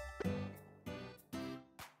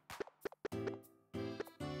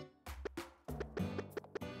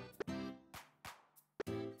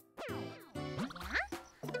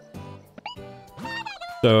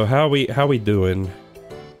 So how we doing?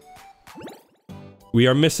 We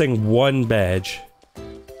are missing one badge.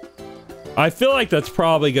 I feel like that's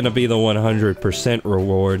probably gonna be the 100%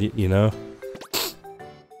 reward, you know?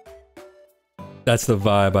 That's the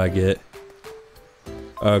vibe I get.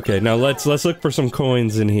 Okay, now let's look for some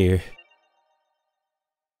coins in here.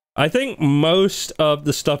 I think most of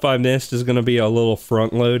the stuff I missed is gonna be a little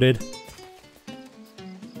front-loaded.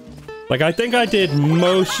 Like, I think I did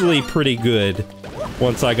mostly pretty good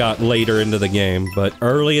once I got later into the game, but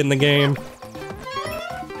early in the game,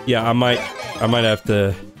 yeah, I might have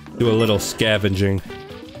to do a little scavenging.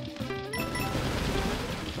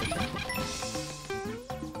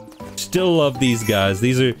 Still love these guys.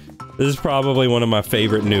 This is probably one of my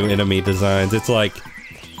favorite new enemy designs. It's like,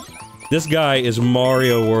 this guy is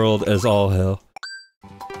Mario World as all hell.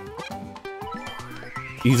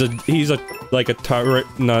 He's like a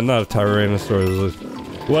no, not a Tyrannosaurus.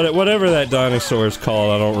 Whatever that dinosaur is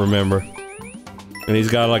called, I don't remember. And he's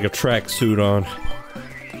got like a tracksuit on.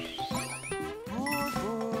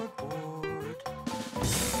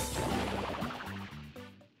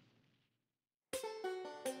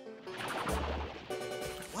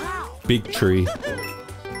 Big tree.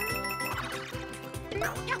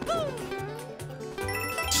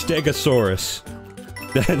 Stegosaurus.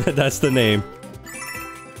 That's the name.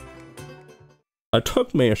 It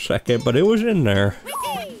took me a second, but it was in there.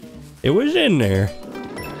 It was in there.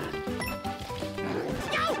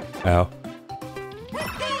 Ow.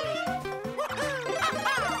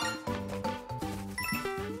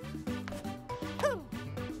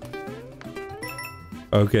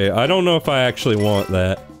 Okay, I don't know if I actually want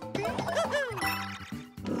that.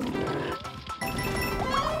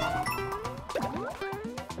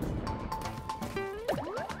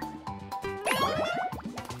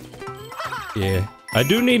 Yeah. I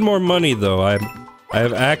do need more money though. I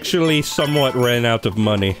have actually somewhat ran out of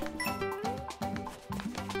money.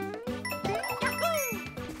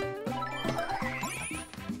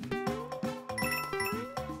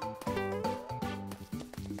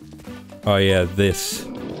 Oh yeah, this.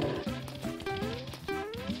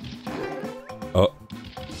 Oh.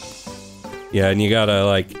 Yeah, and you gotta,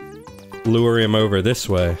 like, lure him over this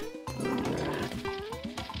way.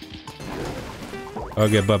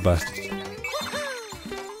 Okay, bye-bye.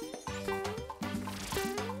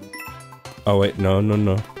 Oh wait, no.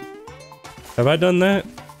 Have I done that?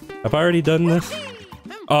 Have I already done this?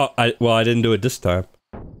 Oh, well, I didn't do it this time.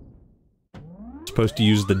 Supposed to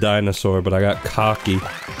use the dinosaur, but I got cocky.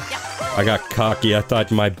 I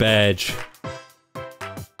thought my badge...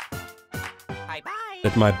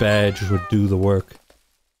 that my badge would do the work.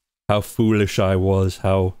 How foolish I was,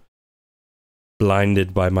 how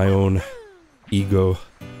blinded by my own ego.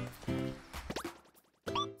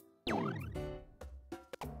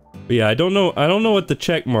 But yeah, I don't know what the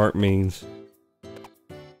check mark means.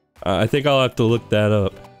 I think I'll have to look that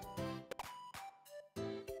up.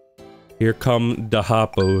 Here come the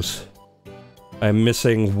hoppos. I'm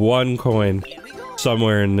missing one coin.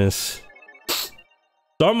 Somewhere in this.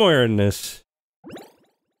 Somewhere in this.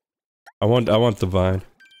 I want the vine.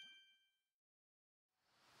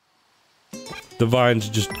 The vine's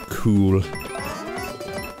just cool.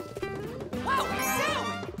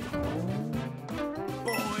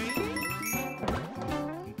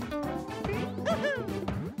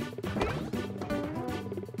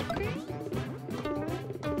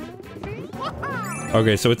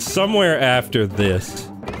 Okay, so it's somewhere after this.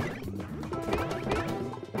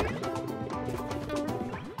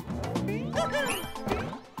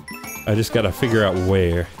 I just gotta figure out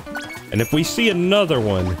where. And if we see another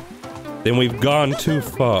one, then we've gone too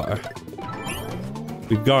far.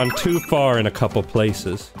 We've gone too far in a couple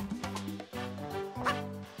places.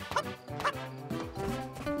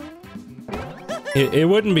 It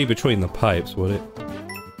wouldn't be between the pipes, would it?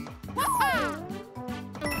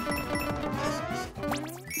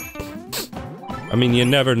 I mean, you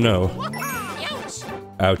never know.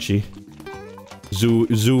 Ouchie.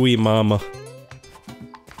 Zooey mama.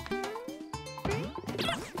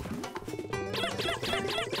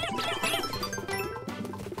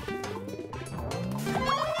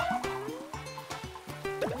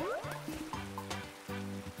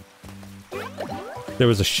 There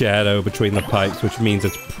was a shadow between the pipes, which means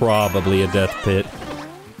it's probably a death pit.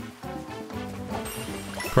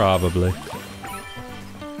 Probably.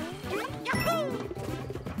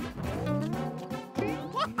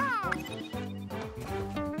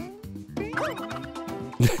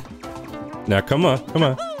 Now come on, come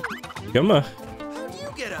on. Come on. How do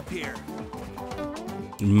you get up here?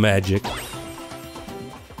 Magic.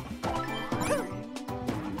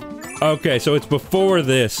 Okay, so it's before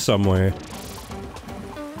this somewhere.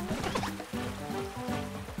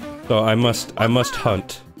 So I must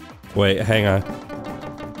hunt. Wait, hang on.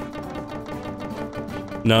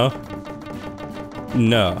 No?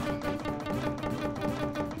 No.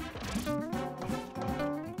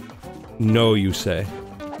 No, you say.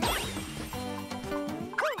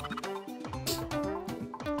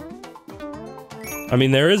 I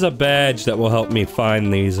mean, there is a badge that will help me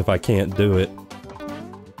find these if I can't do it.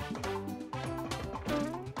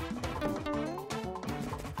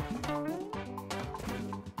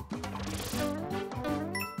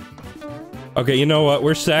 Okay, you know what?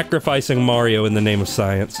 We're sacrificing Mario in the name of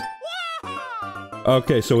science.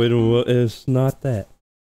 Okay, so it is not that.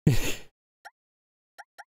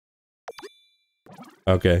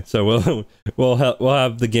 Okay, so we'll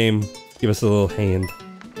have the game give us a little hand.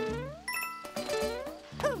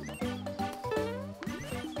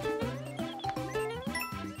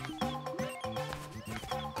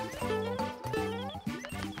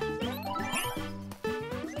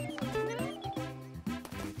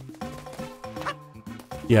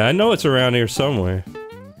 Yeah, I know it's around here somewhere.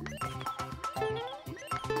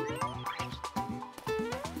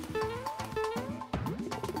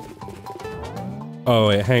 Oh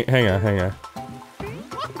wait, hang on.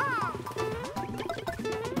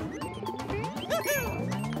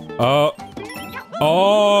 Oh.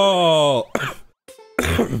 Oh!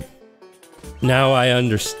 Now I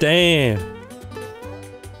understand.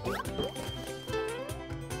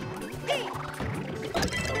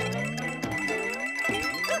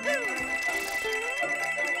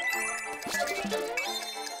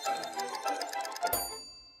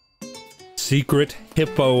 Secret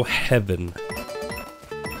Hippo Heaven.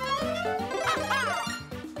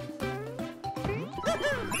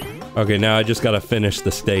 Okay, now I just gotta finish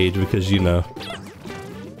the stage because, you know.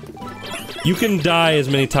 You can die as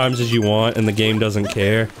many times as you want and the game doesn't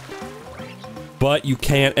care. But you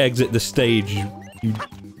can't exit the stage, you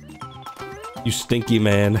stinky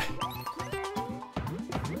man.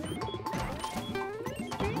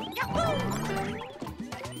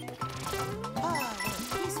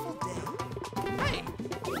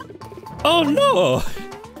 Oh no!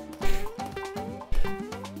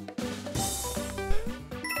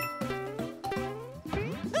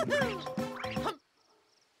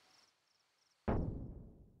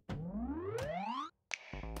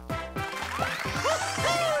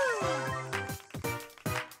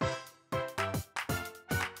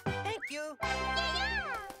 Thank you.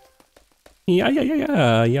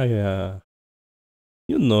 Yeah.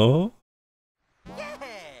 You know.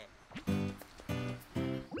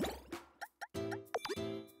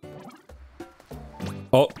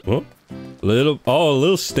 Oh, a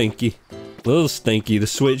little stinky. The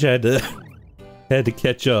Switch had to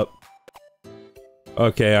catch up.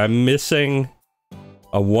 Okay, I'm missing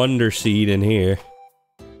a Wonder Seed in here.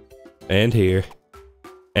 And here.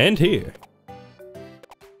 And here.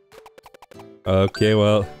 Okay,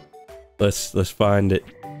 well, let's find it.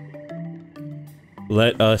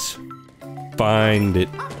 Let us find it.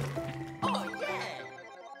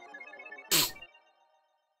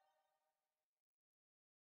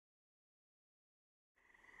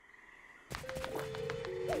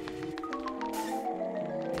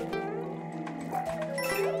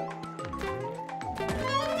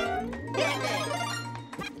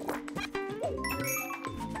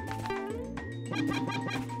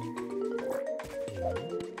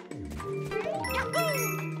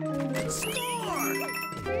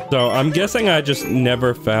 So, I'm guessing I just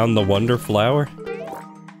never found the Wonder Flower.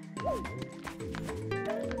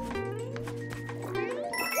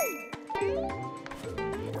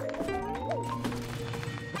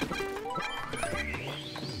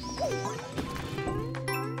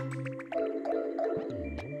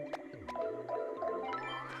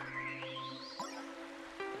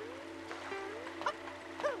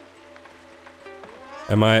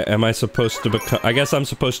 Am I supposed to become— I guess I'm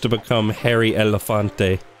supposed to become Harry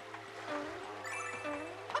Elefante.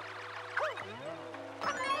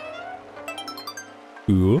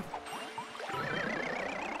 Ooh.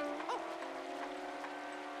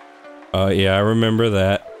 Yeah, I remember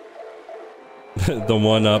that. The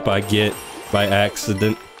one up I get by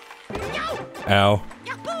accident. Ow.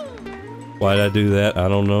 Why'd I do that? I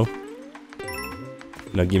don't know.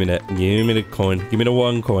 No, give me that. Give me the coin. Give me the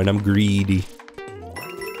 1 coin. I'm greedy.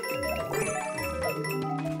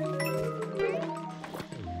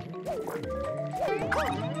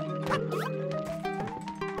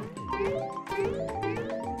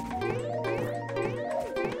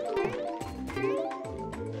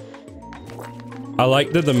 I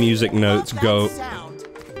like that the music notes go—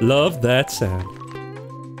 love that sound.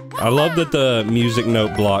 I love that the music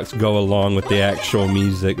note blocks go along with the actual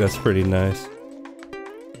music. That's pretty nice.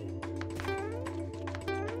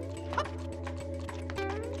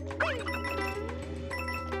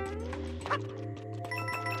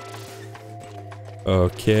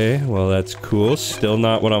 Okay, well that's cool. Still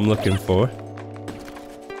not what I'm looking for.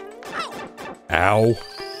 Ow.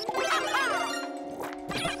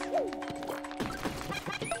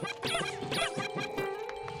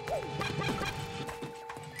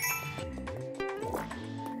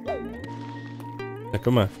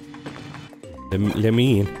 Come on. Let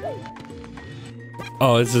me in.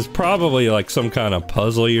 Oh, this is probably like some kind of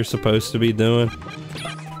puzzle you're supposed to be doing.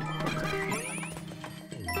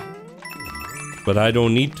 But I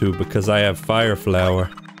don't need to because I have Fire Flower.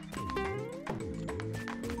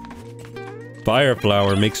 Fire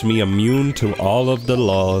Flower makes me immune to all of the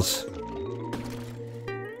laws.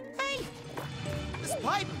 Hey! This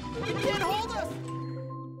pipe! It can't hold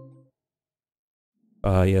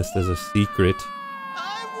us! Yes, there's a secret.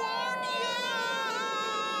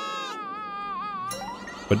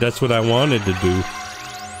 But that's what I wanted to do.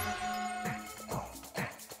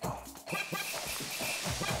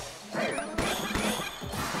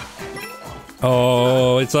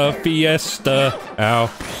 Oh, it's a fiesta. Ow.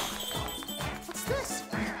 What's this?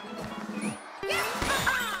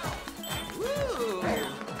 Ooh.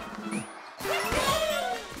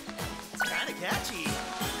 It's kinda catchy.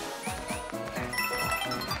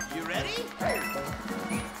 You ready?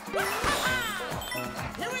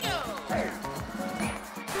 Here we go.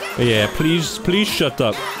 Yeah, please shut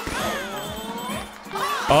up.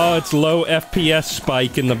 Oh, it's low FPS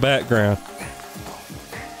spike in the background.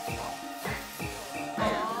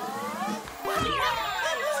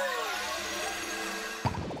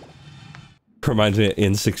 Reminds me of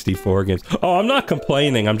N64 games. Oh, I'm not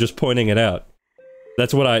complaining, I'm just pointing it out.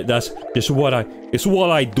 That's what I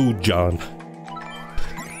do, John.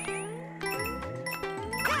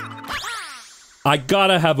 I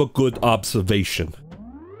gotta have a good observation.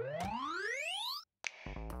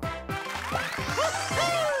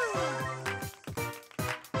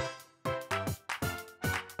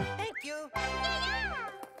 Thank you.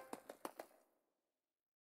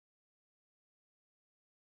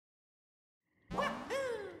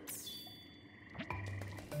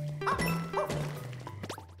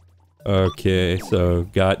 Okay, so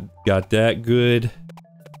got that good.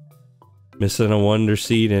 Missing a wonder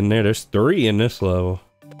seed in there. There's 3 in this level.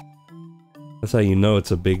 That's how you know it's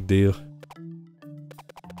a big deal.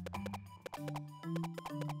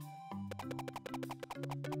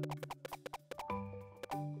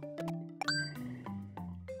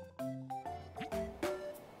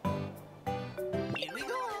 Here we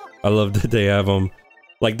go. I love that they have them,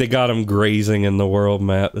 like they got them grazing in the world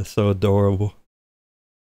map. That's so adorable.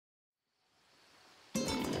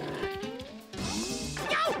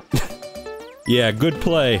 Yeah, good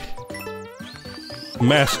play.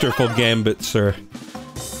 Masterful gambit, sir.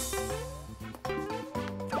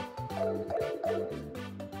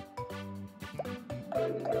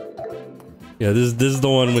 Yeah, this is the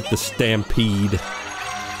one with the stampede.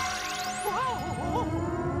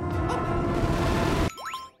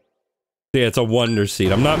 Yeah, it's a wonder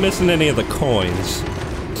seed. I'm not missing any of the coins.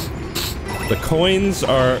 The coins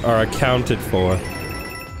are accounted for.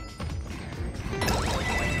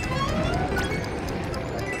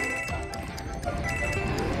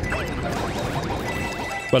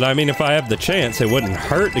 But I mean, if I have the chance, it wouldn't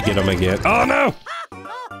hurt to get them again. Oh no!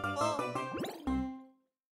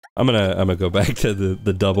 I'm gonna go back to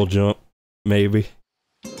the double jump. Maybe.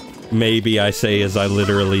 Maybe I say as I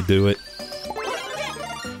literally do it.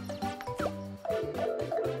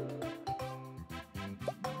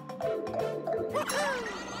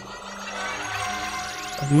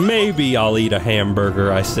 Maybe I'll eat a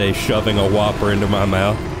hamburger, I say, shoving a Whopper into my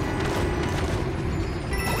mouth.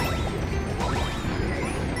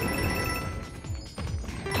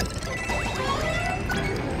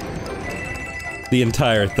 The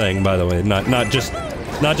entire thing, by the way, not just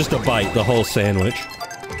a bite, the whole sandwich.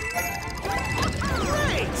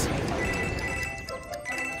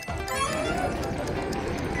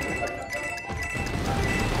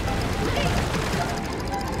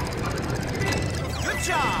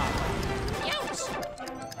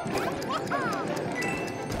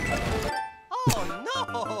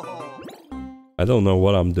 I don't know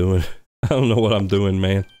what I'm doing. I don't know what I'm doing,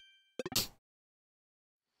 man.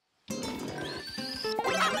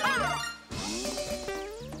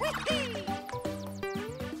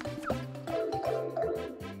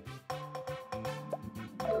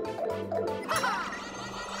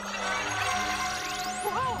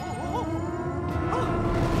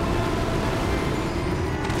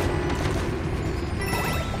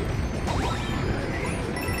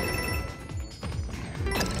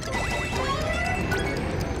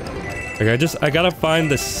 Like, I gotta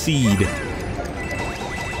find the seed.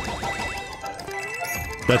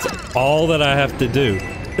 That's all that I have to do.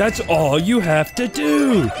 That's all you have to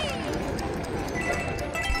do!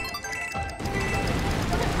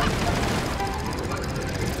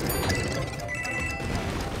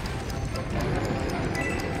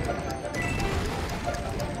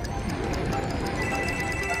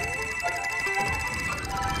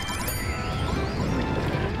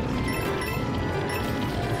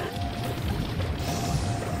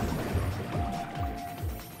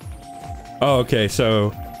 Oh, okay,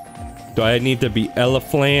 so do I need to be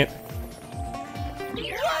elephant?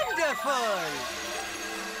 Wonderful!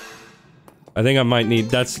 I think I might need,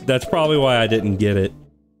 that's probably why I didn't get it.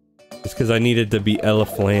 It's because I needed to be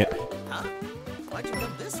elephant. Huh? Why'd you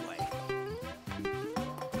come this way?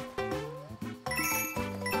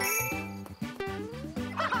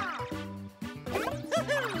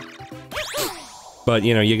 But,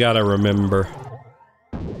 you know, you gotta remember.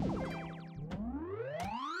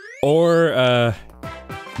 Or,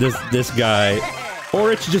 this guy.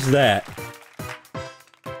 Or it's just that.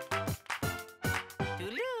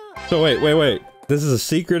 So wait. This is a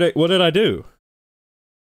secret. What did I do?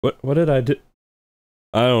 What did I do?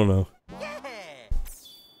 I don't know.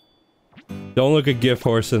 Don't look a gift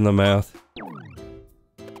horse in the mouth.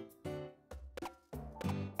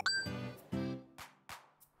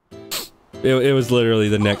 It was literally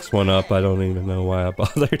the next one up. I don't even know why I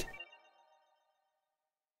bothered.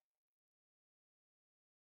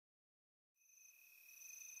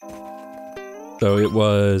 So it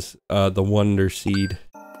was, the Wonder Seed.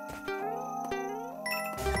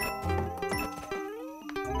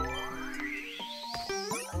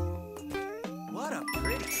 What a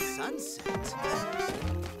pretty sunset.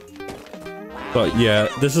 But yeah,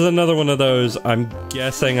 this is another one of those, I'm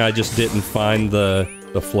guessing I just didn't find the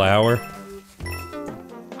flower.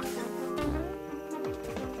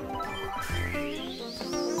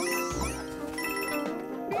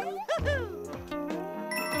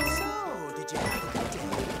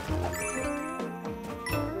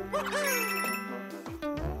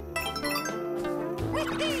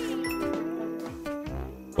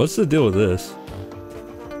 What's the deal with this?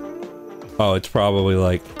 Oh, it's probably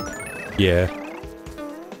like... yeah.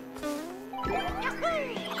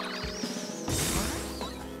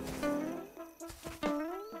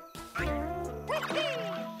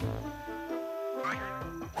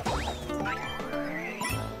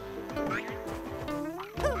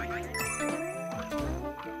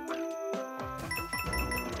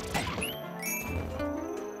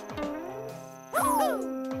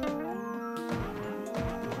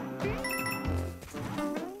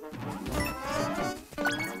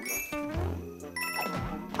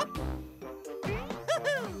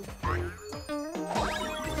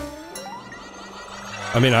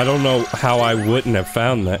 I mean, I don't know how I wouldn't have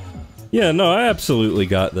found that. Yeah, no, I absolutely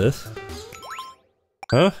got this.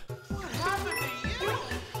 Huh?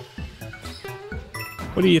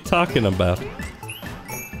 What are you talking about?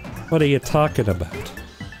 What are you talking about?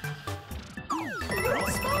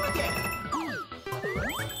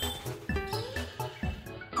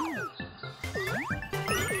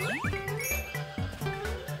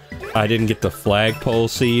 I didn't get the flagpole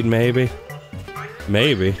seed, maybe?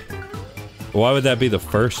 Maybe. Why would that be the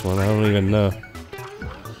first one? I don't even know.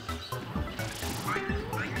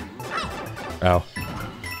 Ow.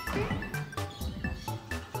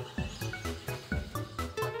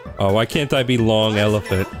 Oh, why can't I be long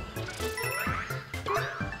elephant?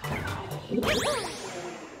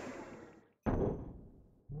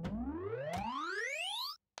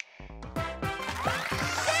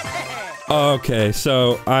 Okay,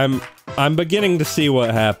 so I'm beginning to see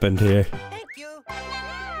what happened here. Thank you.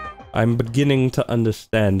 I'm beginning to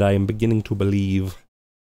understand. I am beginning to believe.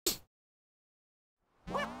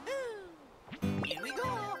 Here we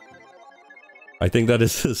go. I think that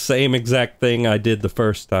is the same exact thing I did the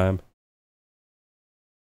first time.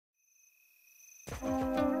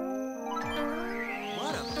 What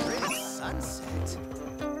a pretty sunset.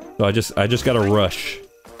 So I just gotta rush.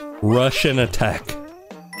 Rush and attack.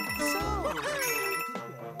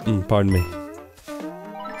 So, Pardon me.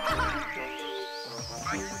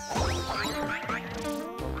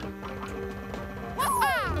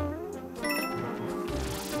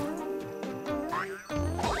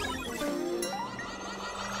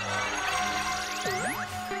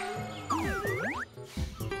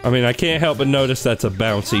 I mean, I can't help but notice that's a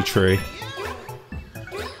bouncy tree.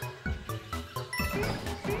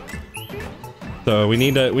 So we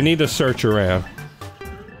need to search around.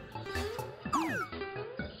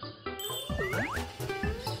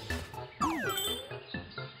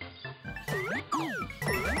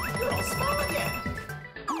 you're all small again.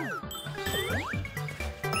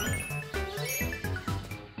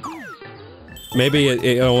 Maybe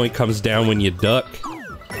it only comes down when you duck.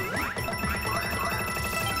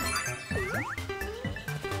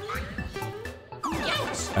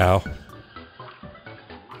 Ow.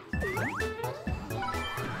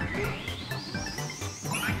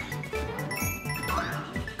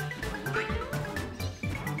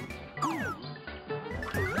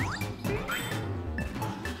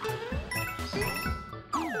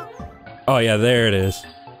 Oh yeah, there it is.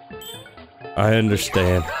 I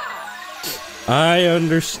understand. I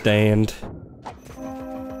understand.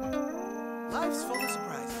 Life's full of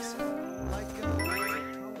surprises. Like,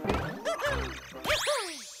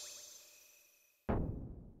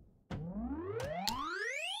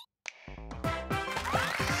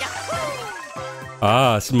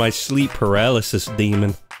 Ah, it's my sleep paralysis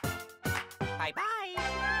demon. bye-bye.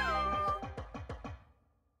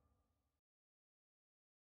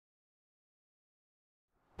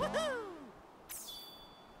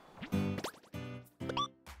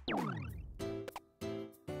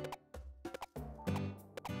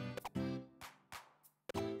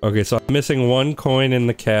 Okay, so I'm missing one coin in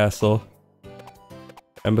the castle.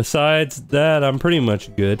 And besides that, I'm pretty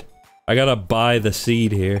much good. I gotta buy the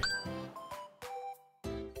seed here.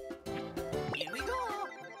 Here we go.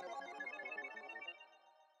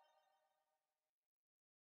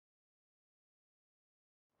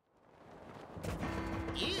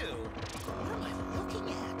 Ew. What am I looking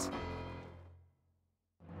at?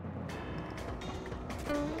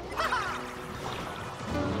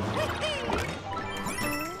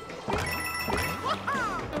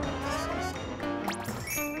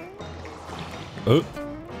 Oh.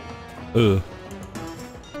 Ugh.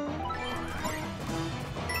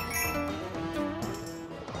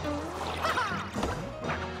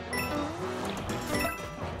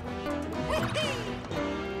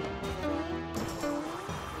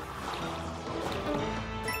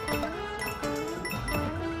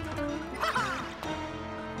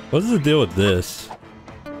 What's the deal with this?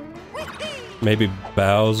 Maybe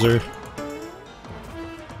Bowser?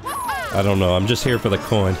 I don't know, I'm just here for the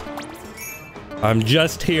coin. I'm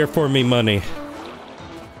just here for me money.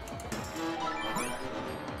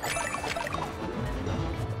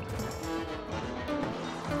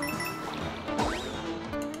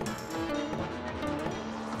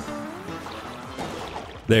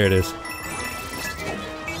 There it is.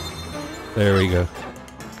 There we go.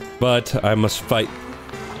 But I must fight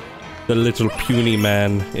the little puny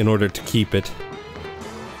man in order to keep it.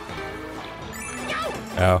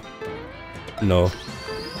 Ow. No.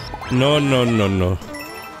 No, no, no, no.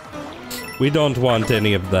 We don't want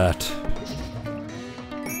any of that.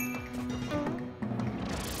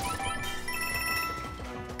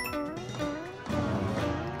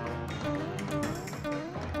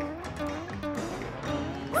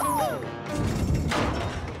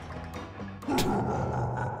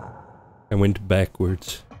 I went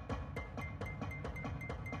backwards.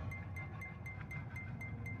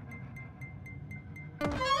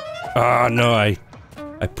 Ah, no, I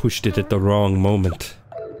pushed it at the wrong moment.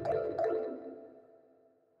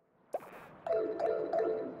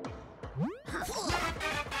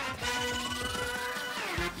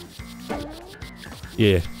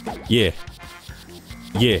 Yeah, yeah,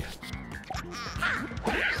 yeah,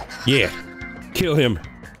 yeah, kill him.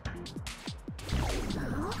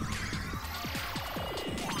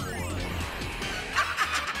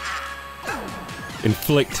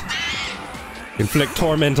 Inflict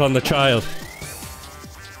torment on the child.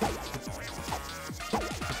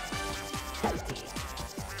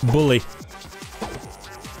 Bully.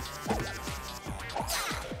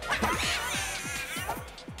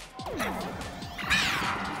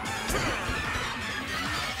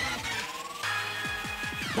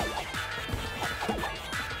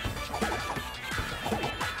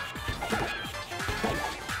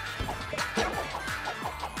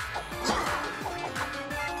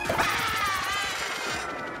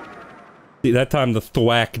 See, that time the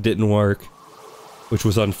thwack didn't work, which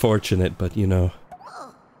was unfortunate, but you know.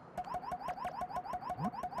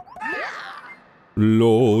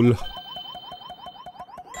 LOL.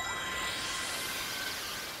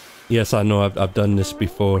 Yes, I know. I've done this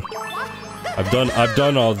before. I've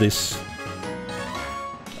done all this.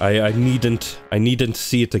 I needn't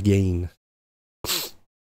see it again.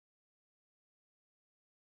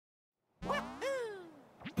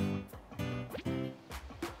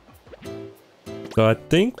 So I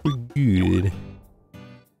think we're good.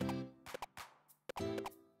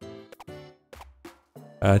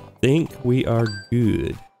 I think we are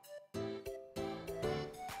good.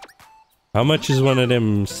 How much is one of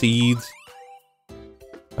them seeds?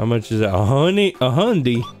 How much is it? A hundy?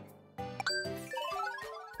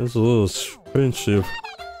 That's a little expensive.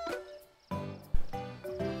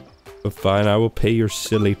 But fine, I will pay your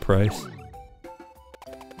silly price.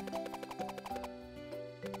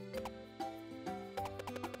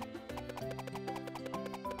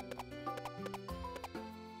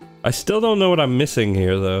 I still don't know what I'm missing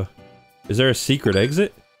here, though. Is there a secret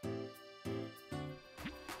exit?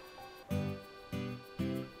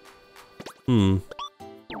 It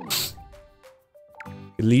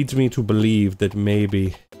leads me to believe that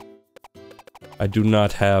maybe I do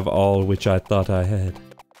not have all which I thought I had.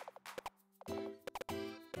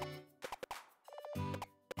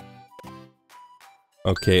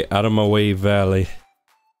 Okay, out of my way, Valley.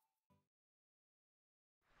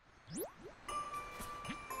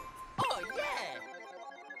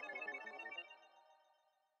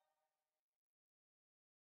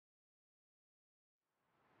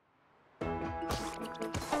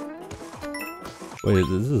 Wait,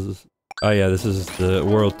 this is... Oh yeah, this is the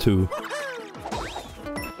World 2.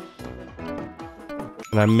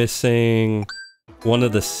 And I'm missing one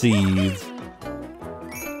of the seeds.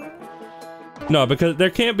 No, because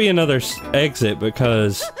there can't be another exit,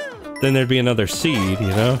 because then there'd be another seed, you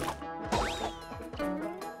know?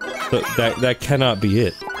 So that cannot be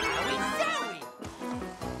it.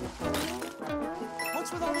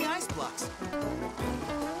 What's with all the ice blocks?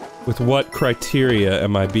 With what criteria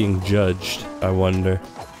am I being judged, I wonder?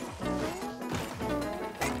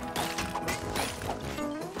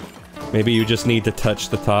 Maybe you just need to touch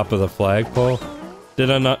the top of the flagpole?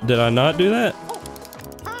 Did I not do that?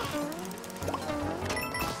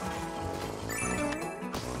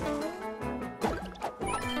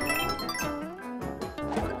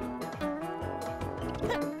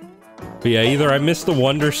 But yeah, either I missed the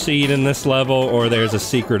Wonder Seed in this level, or there's a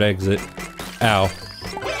secret exit. Ow.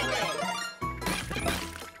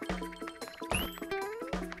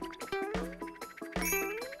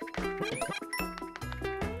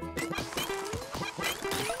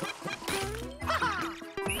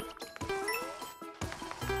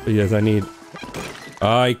 But yes, I need...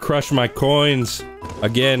 I crushed my coins!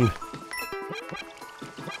 Again.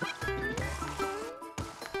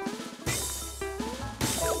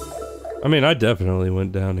 I mean, I definitely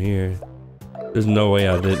went down here. There's no way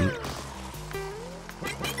I didn't.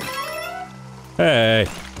 Hey!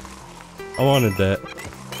 I wanted that.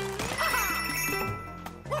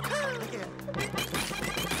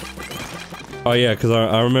 Oh yeah, because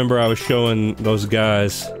I remember I was showing those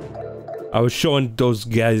guys... I was showing those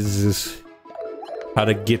guys how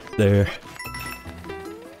to get there.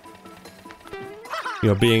 You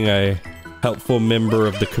know, being a helpful member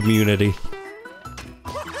of the community.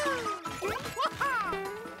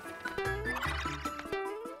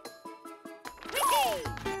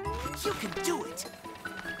 You can do it.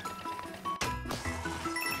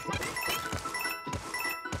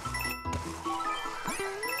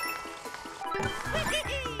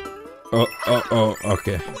 Oh,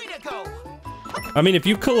 okay. I mean, if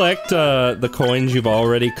you collect the coins you've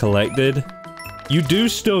already collected, you do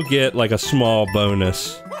still get like a small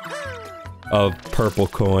bonus of purple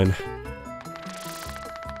coin.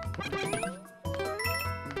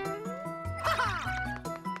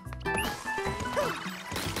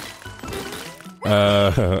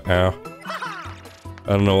 Ow. I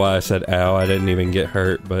don't know why I said ow, I didn't even get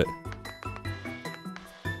hurt, but...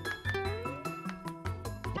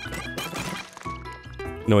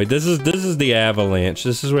 No, wait, this is the avalanche.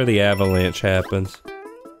 This is where the avalanche happens.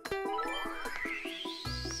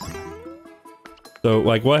 So,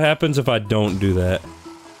 like, what happens if I don't do that?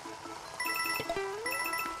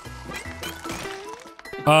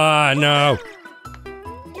 Ah, no!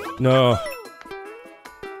 No.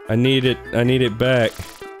 I need it back.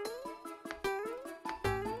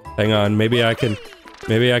 Hang on, maybe I can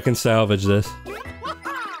salvage this.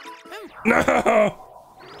 No!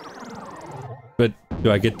 But,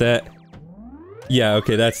 do I get that? Yeah,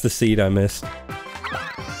 okay, that's the seed I missed.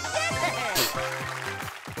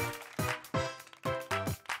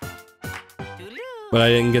 But I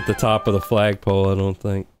didn't get the top of the flagpole, I don't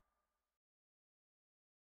think.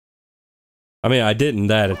 I mean, I did in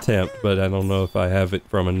that attempt, but I don't know if I have it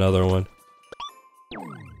from another one.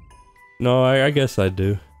 No, I guess I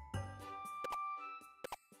do.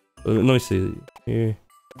 Let me see. Here.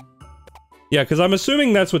 Yeah, because I'm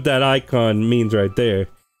assuming that's what that icon means right there.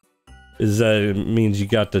 Is that it means you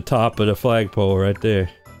got the top of the flagpole right there.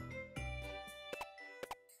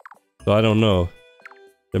 So I don't know.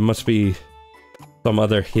 There must be some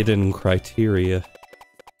other hidden criteria.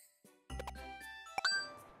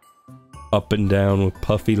 Up and down with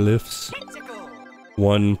puffy lifts.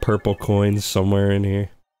 1 purple coin somewhere in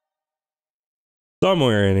here.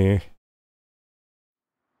 Somewhere in here.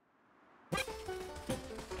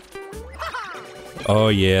 Oh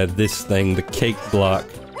yeah, this thing, the cake block.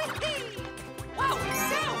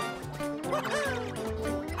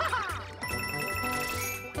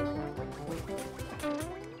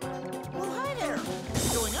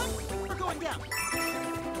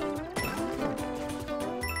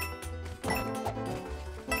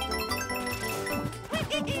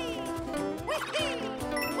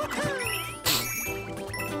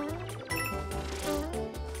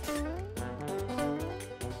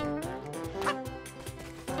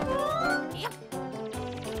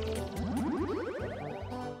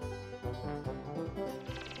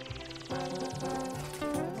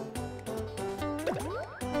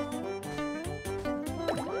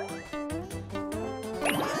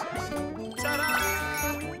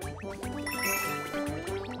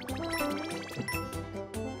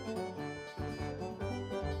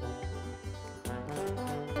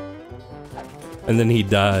 And then he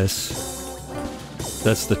dies.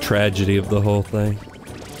 That's the tragedy of the whole thing.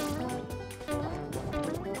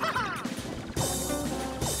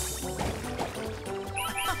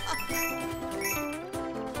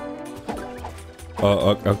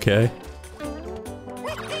 Oh, okay.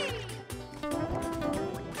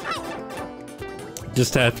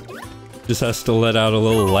 Just has to let out a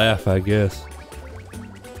little laugh, I guess.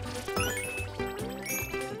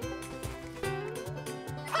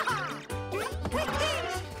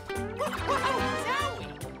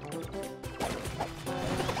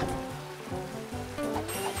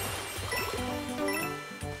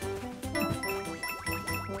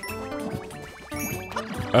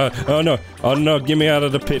 Oh no, oh no, get me out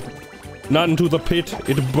of the pit. Not into the pit,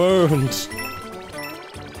 it burns.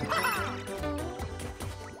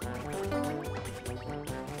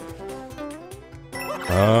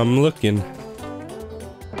 I'm looking.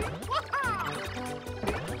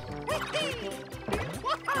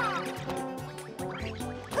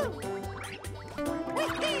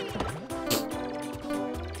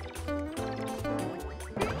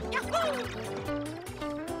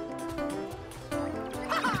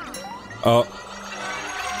 Oh,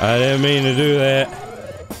 I didn't mean to do that.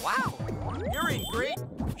 Wow, you're in great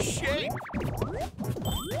shape.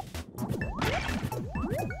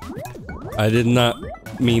 I did not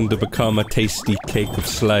mean to become a tasty cake of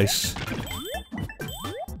slice.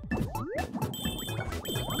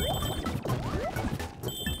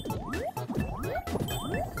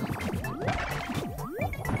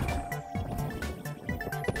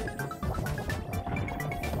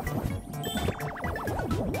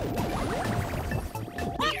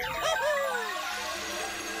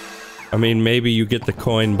 I mean, maybe you get the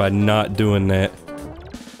coin by not doing that.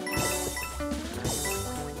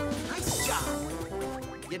 Nice job.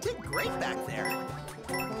 You did great back there.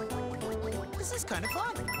 This is kind of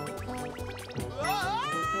fun.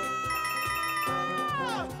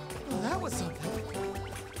 Well, that was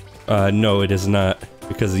something. No, it is not.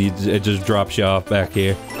 Because it just drops you off back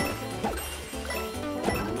here.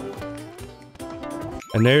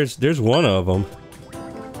 And there's one of them.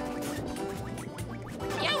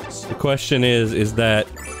 The question is that...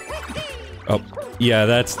 Oh, yeah,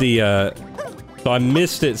 that's the, So I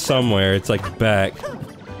missed it somewhere. It's like back.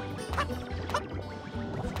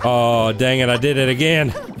 Oh, dang it, I did it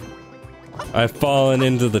again! I've fallen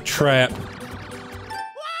into the trap.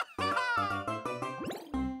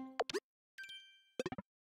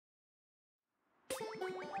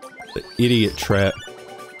 The idiot trap.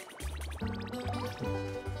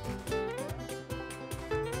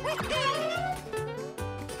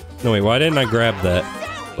 No, wait, why didn't I grab that?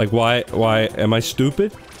 Like, why, am I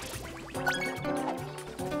stupid?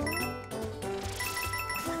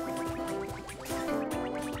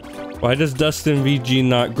 Why does DustinVG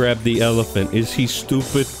not grab the elephant? Is he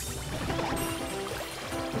stupid?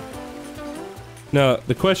 No,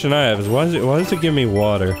 the question I have is why does it give me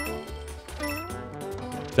water?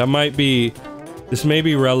 That might be... This may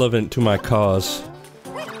be relevant to my cause.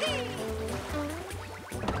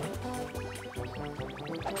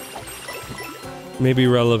 May be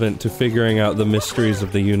relevant to figuring out the mysteries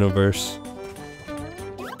of the universe.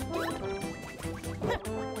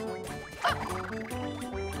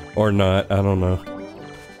 Or not, I don't know.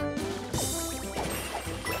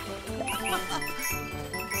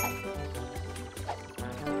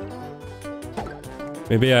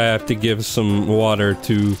 Maybe I have to give some water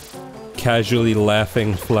to casually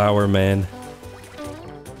laughing flower man.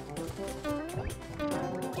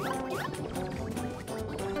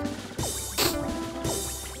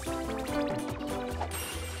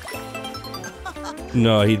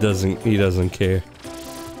 No, he doesn't care.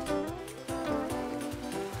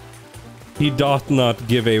 He doth not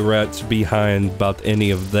give a rat's behind about any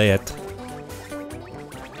of that.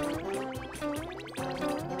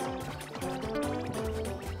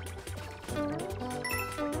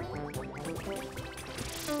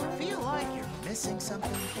 Feel like you're missing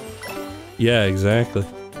something? Yeah, exactly.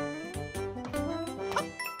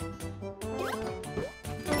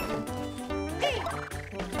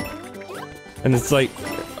 And it's like,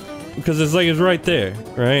 because it's like, it's right there,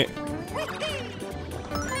 right?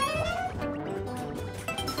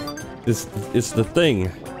 It's the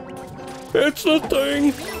thing. It's the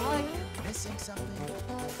thing! Feel like you're missing something?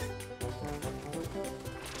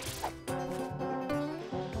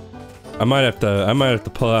 I might have to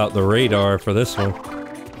pull out the radar for this one.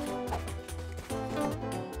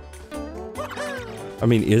 I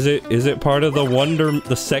mean, is it part of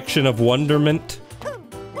the section of wonderment?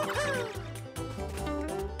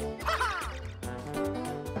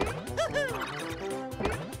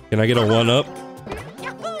 Can I get a 1-up?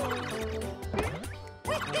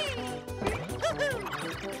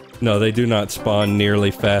 No, they do not spawn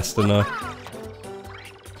nearly fast enough.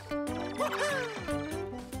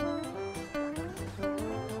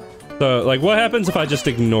 So, like, what happens if I just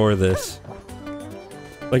ignore this?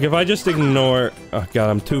 Like, if I just ignore... Oh god,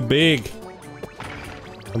 I'm too big.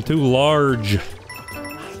 I'm too large. I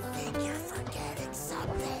think you're forgetting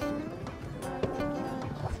something.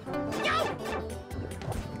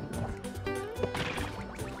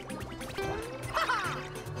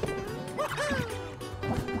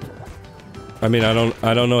 I mean, I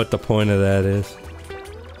don't know what the point of that is. I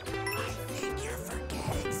think you're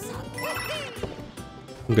forgetting something.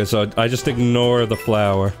 Okay, so I just ignore the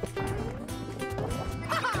flower.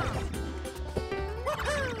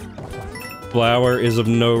 Flower is of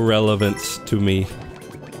no relevance to me.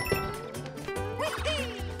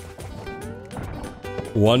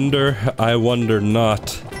 Wonder, I wonder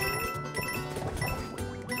not.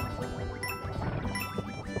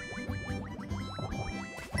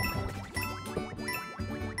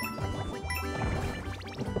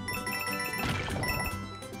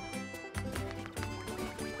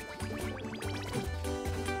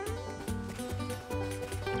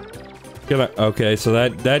 Okay, so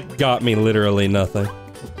that got me literally nothing.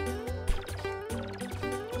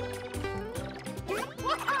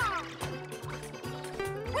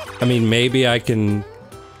 I mean, maybe I can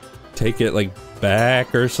take it, like,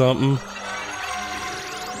 back or something.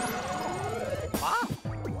 Wow.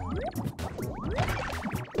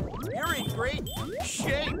 You're in great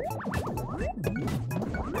shape.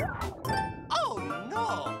 Oh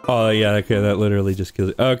no. Oh, yeah, okay, that literally just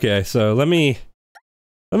kills it. Okay, so let me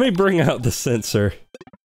bring out the sensor.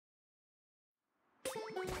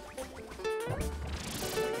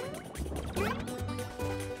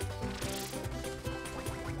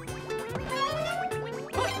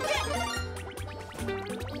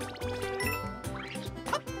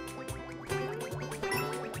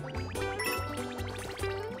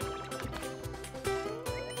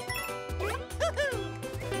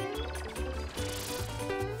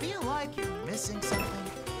 Feel like you're missing something?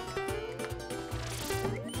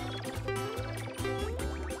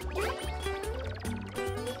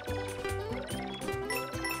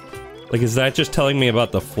 Like, is that just telling me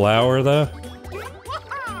about the flower, though?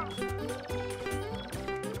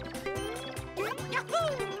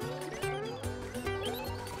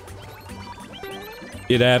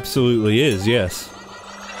 It absolutely is, yes.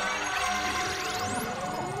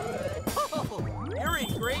 Oh, you're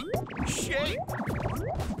in great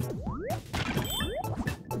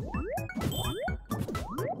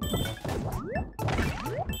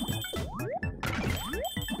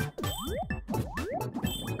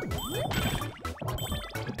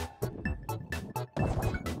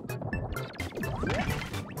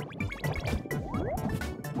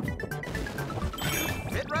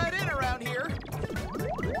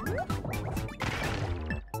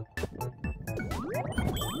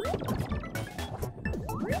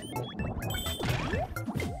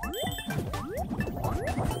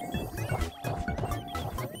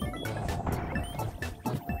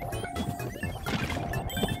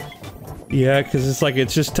Yeah, because it's like,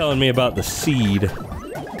 it's just telling me about the seed.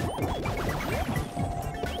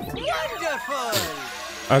 Wonderful!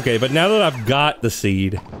 Okay, but now that I've got the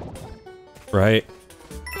seed, right?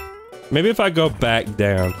 Maybe if I go back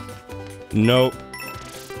down. Nope.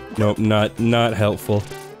 Nope, not helpful.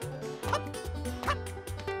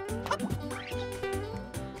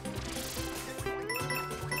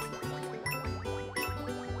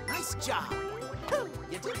 Nice job.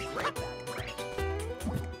 You did great back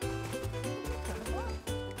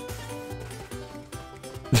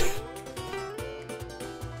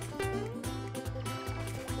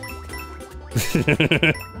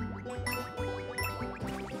But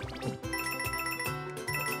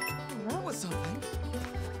That was something.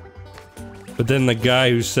 then the guy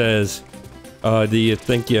who says, do you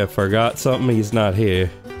think you forgot something? He's not here.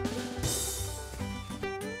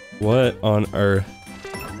 What on earth?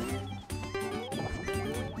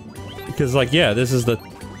 Because, like, yeah, this is the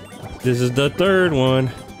third one.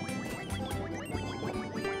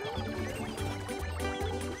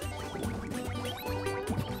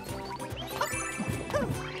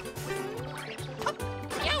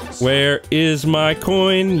 Where is my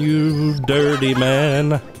coin, you dirty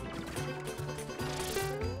man?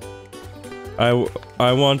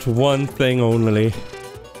 I want one thing only.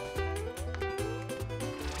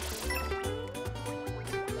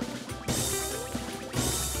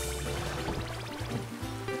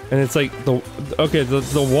 And it's like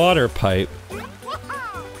the water pipe.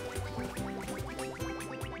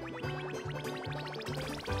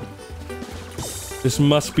 This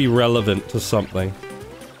must be relevant to something.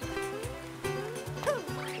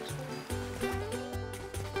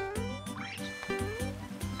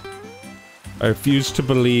 I refuse to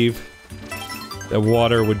believe that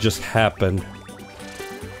water would just happen.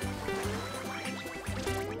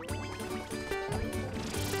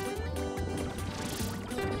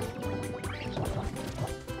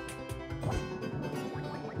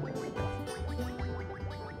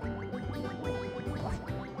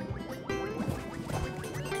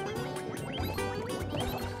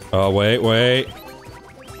 Oh, wait.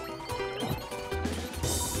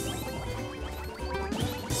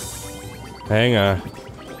 Hang on.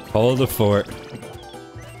 Hold the fort.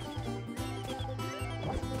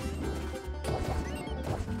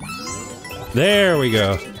 There we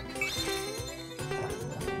go.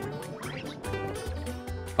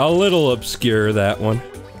 A little obscure, that one.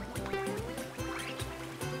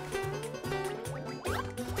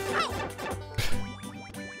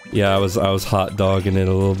 Yeah, I was hot dogging it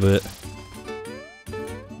a little bit.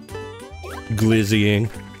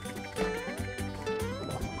 Glizzying.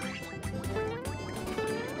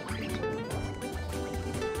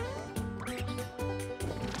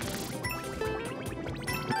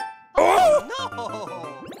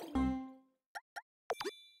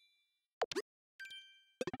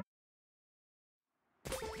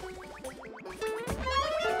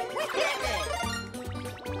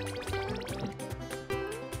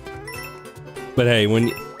 But hey,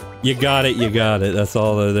 when you got it, you got it. That's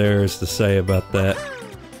all that there is to say about that.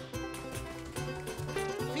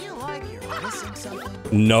 Feel like you're missing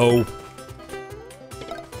something? No.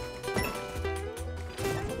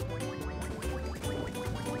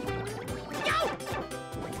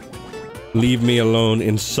 Leave me alone,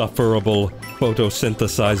 insufferable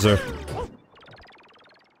photosynthesizer.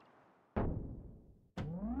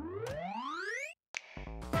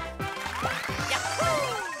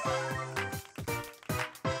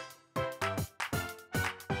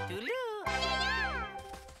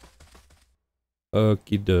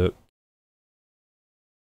 Okie doke.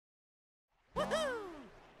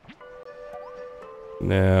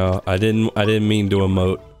 Now, I didn't mean to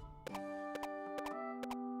emote.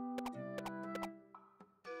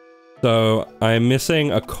 So, I'm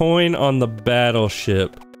missing a coin on the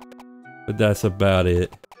battleship, but that's about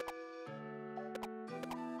it.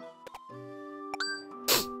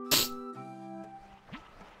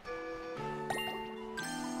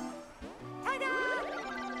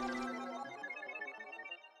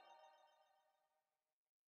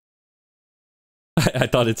 I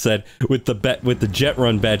thought it said, with the jet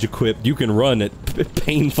run badge equipped, you can run at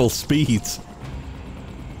painful speeds.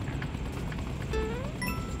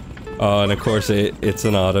 Oh, and of course it's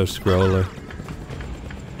an auto-scroller.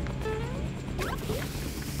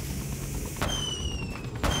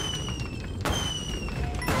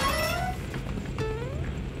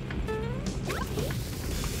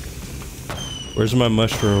 Where's my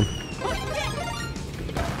mushroom?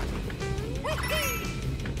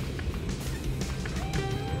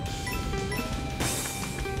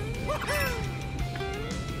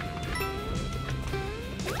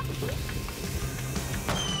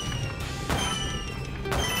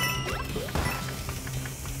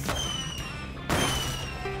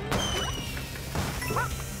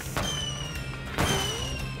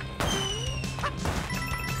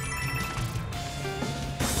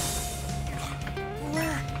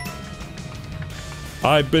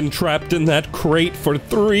 I've been trapped in that crate for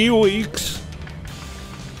 3 weeks.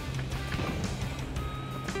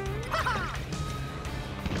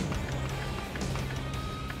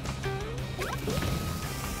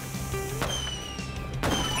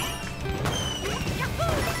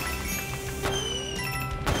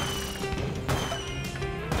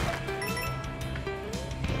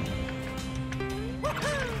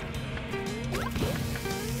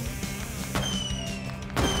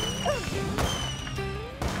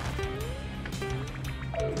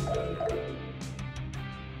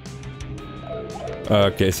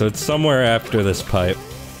 Okay, so it's somewhere after this pipe.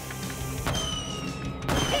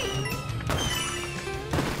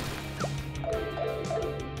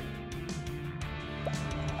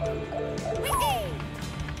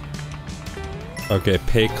 Okay,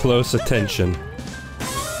 pay close attention.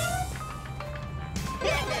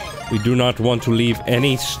 We do not want to leave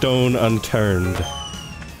any stone unturned.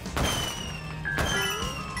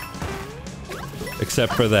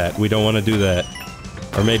 Except for that. We don't want to do that.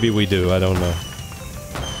 Or maybe we do, I don't know.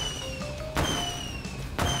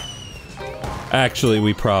 Actually,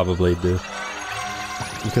 we probably do.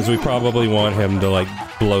 Because we probably want him to, like,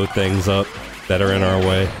 blow things up that are in our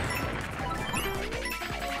way.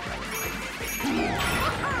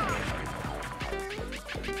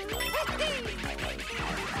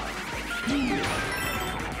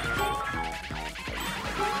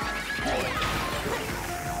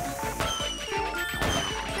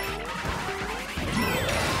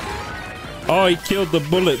 Oh, he killed the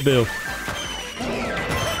bullet bill.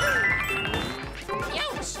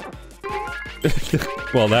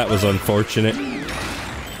 Well, that was unfortunate.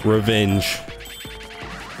 Revenge.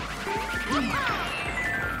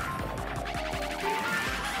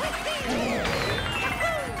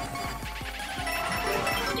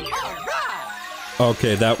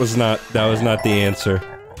 Okay, that was not the answer.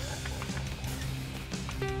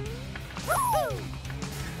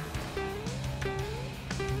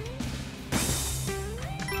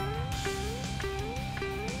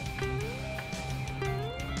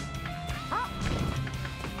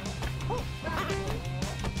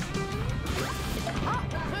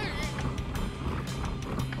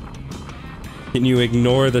 Can you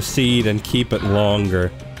ignore the seed and keep it longer?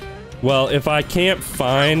 Well, if I can't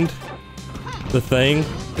find the thing,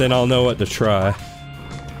 then I'll know what to try.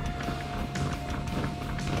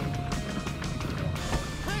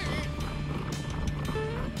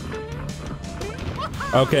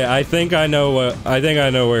 Okay, I think I know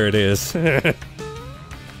where it is.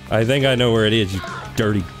 I think I know where it is, you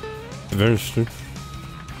dirty bastard.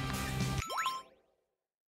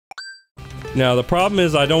 Now, the problem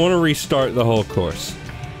is I don't want to restart the whole course.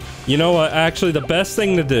 You know what? Actually, the best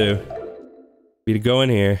thing to do would be to go in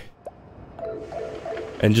here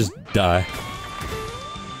and just die.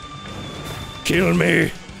 Kill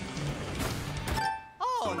me!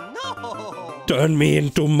 Oh no! Turn me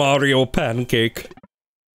into Mario Pancake.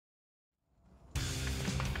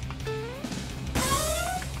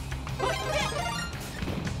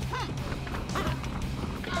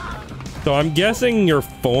 So I'm guessing your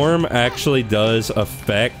form actually does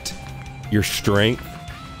affect your strength.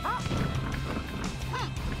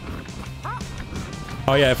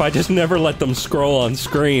 Oh yeah, if I just never let them scroll on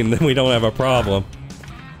screen, then we don't have a problem.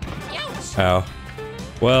 Ow.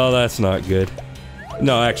 Well, that's not good.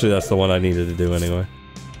 No, actually that's the one I needed to do anyway.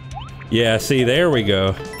 Yeah, see, there we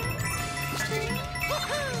go.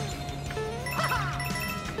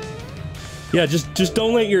 Yeah, just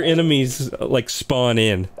don't let your enemies, like, spawn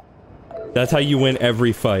in. That's how you win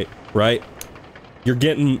every fight, right? You're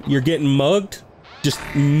getting mugged? Just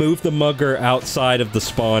move the mugger outside of the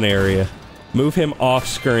spawn area. Move him off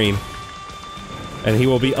screen. And he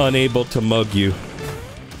will be unable to mug you.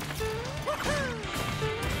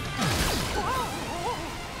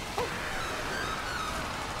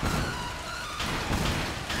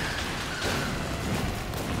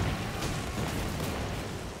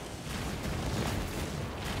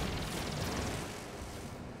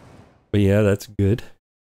 But yeah, that's good.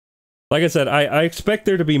 Like I said, I expect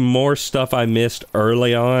there to be more stuff I missed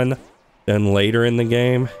early on than later in the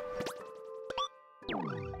game.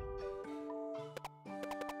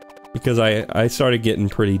 Because I started getting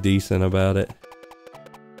pretty decent about it.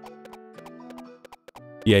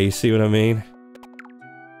 Yeah, you see what I mean?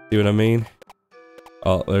 See what I mean?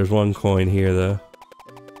 Oh, there's one coin here, though.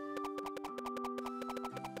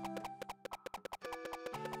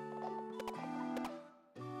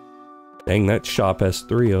 Dang, that shop has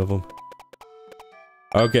 3 of them.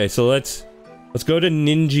 Okay, so let's go to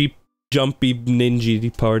Ninja Jumpy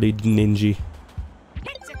Ninja Party Ninja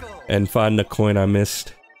and find the coin I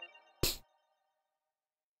missed.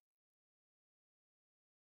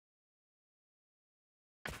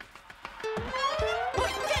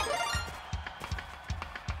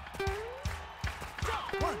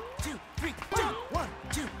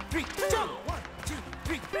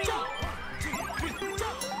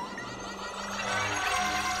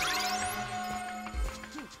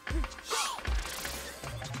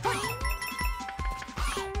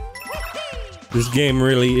 This game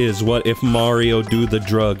really is what if Mario do the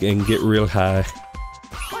drug and get real high.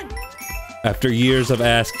 After years of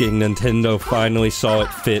asking, Nintendo finally saw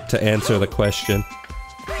it fit to answer the question.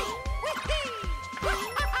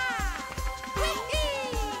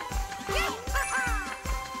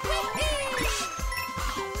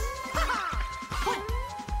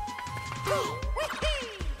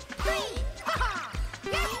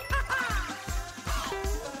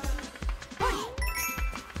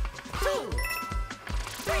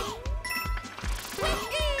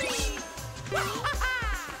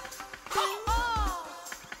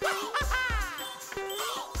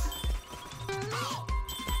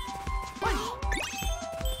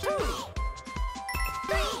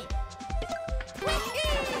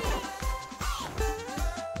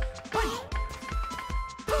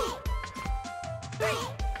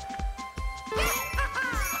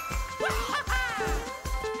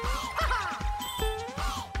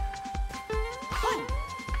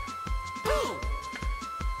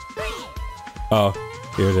 Oh,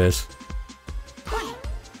 here it is.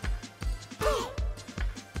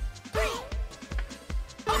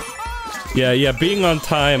 Yeah, being on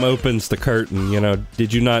time opens the curtain, you know.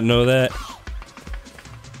 Did you not know that?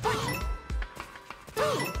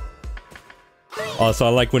 Also, I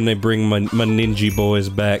like when they bring my ninja boys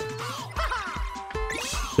back.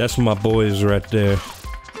 That's my boys right there.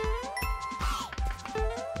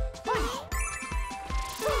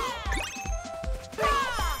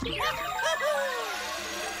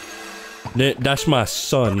 That's my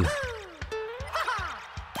son.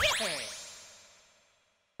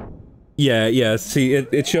 Yeah, see,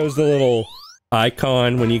 it shows the little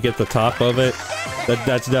icon when you get the top of it.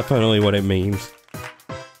 That's definitely what it means.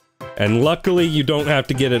 And luckily, you don't have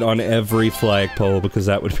to get it on every flagpole, because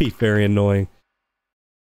that would be very annoying.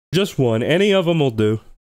 Just one. Any of them will do.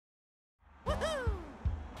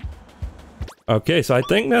 Okay, so I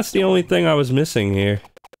think that's the only thing I was missing here.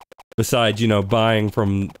 Besides, you know, buying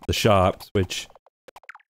from the shops, which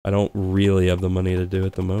I don't really have the money to do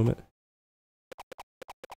at the moment.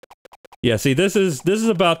 Yeah, see, this is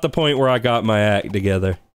about the point where I got my act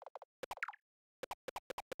together.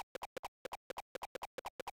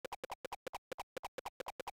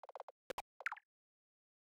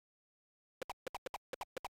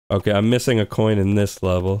 Okay, I'm missing a coin in this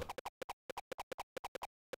level.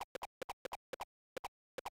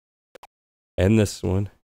 And this one.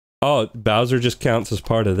 Oh, Bowser just counts as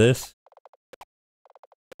part of this?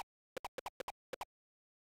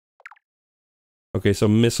 Okay, so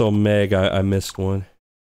Missile Meg, I missed one.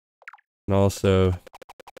 And also...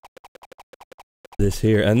 this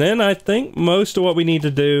here. And then I think most of what we need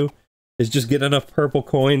to do is just get enough purple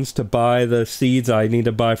coins to buy the seeds I need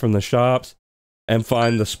to buy from the shops. And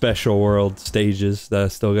find the special world stages that I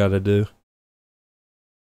still gotta do.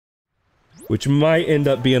 Which might end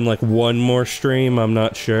up being like one more stream, I'm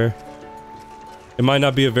not sure. It might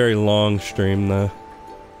not be a very long stream though.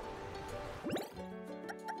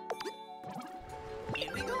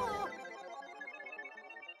 Here we go.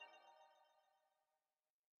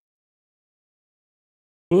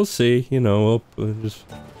 We'll see, you know, we'll just...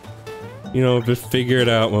 you know, just figure it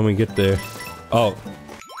out when we get there. Oh.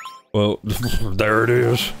 Well, there it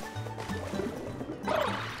is.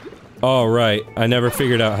 Oh, right. I never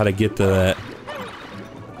figured out how to get to that.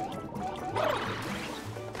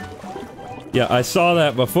 Yeah, I saw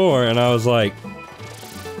that before, and I was like...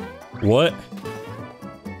 what?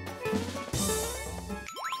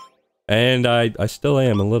 And I still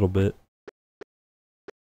am a little bit.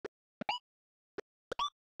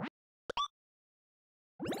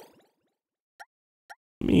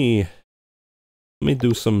 Let me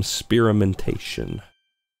do some experimentation.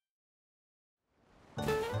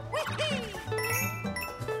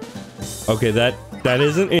 Okay, that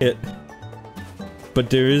isn't it.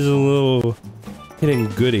 But there is a little hidden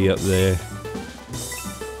goodie up there.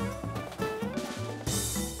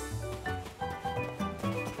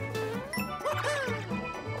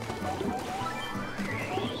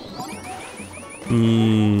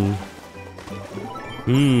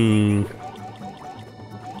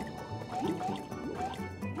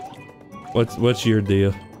 What's your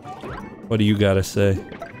deal? What do you gotta say?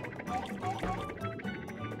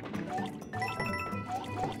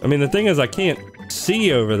 I mean, the thing is, I can't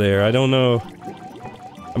see over there. I don't know.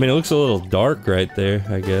 I mean, it looks a little dark right there,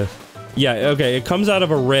 I guess. Yeah, okay, it comes out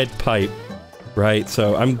of a red pipe, right?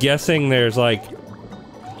 So I'm guessing there's like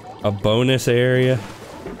a bonus area.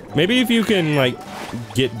 Maybe if you can like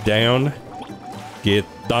get down Get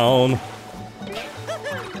down.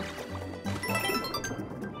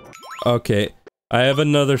 Okay, I have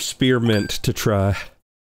another spearmint to try.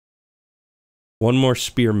 One more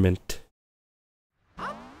spearmint.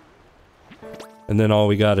 And then all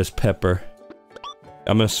we got is pepper.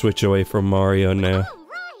 I'm gonna switch away from Mario now.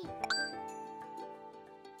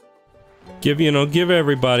 Give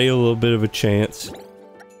everybody a little bit of a chance.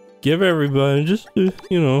 Give everybody just, you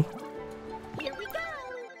know. Here we go.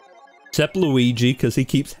 Except Luigi, because he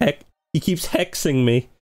keeps hexing me.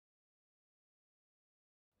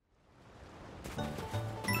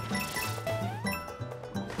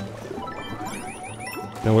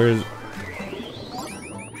 Now where's...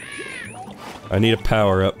 I need a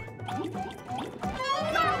power up.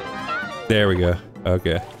 There we go.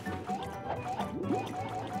 Okay.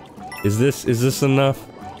 Is this enough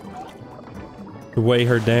to weigh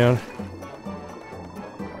her down?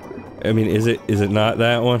 I mean, is it not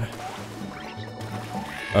that one?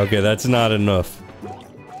 Okay, that's not enough.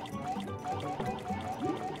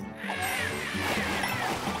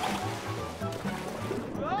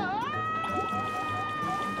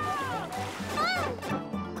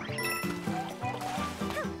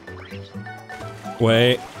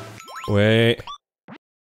 Wait.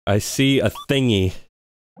 I see a thingy.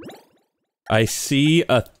 I see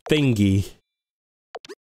a thingy.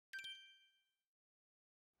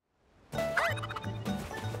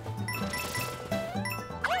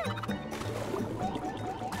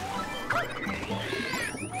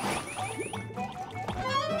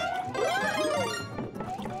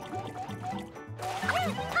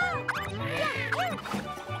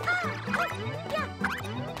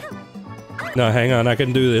 No, hang on, I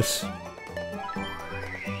can do this.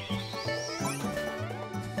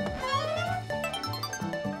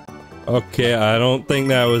 Okay, I don't think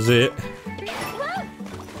that was it.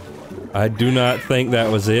 I do not think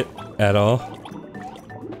that was it at all.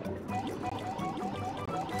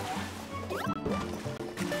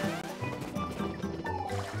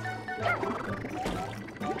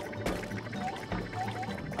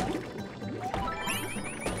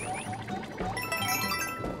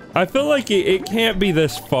 I feel like it can't be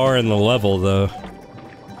this far in the level, though. I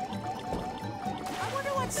wonder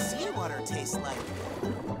what seawater tastes like.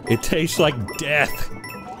 It tastes like death.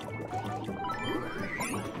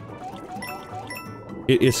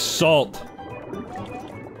 It is salt.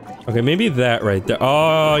 Okay, maybe that right there.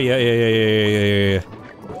 Oh, yeah.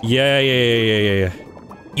 Yeah.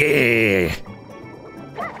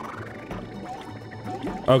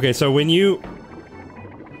 Okay, so when you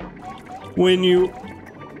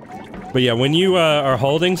are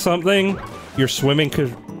holding something, your swimming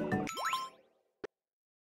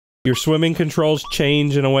controls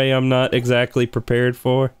change in a way I'm not exactly prepared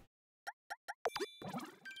for.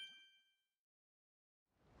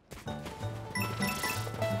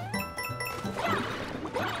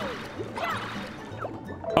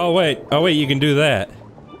 Oh wait, you can do that.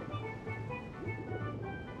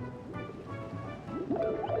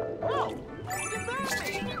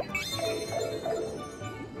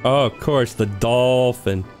 Oh, of course, the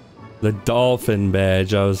dolphin. The dolphin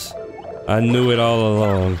badge. I knew it all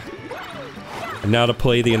along. And now to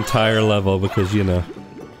play the entire level because, you know.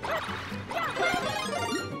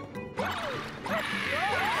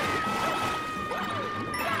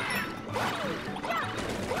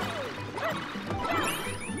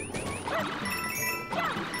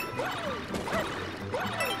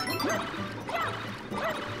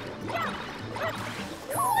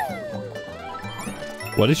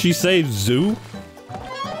 What did she say? Zoo?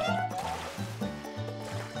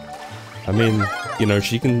 I mean, you know,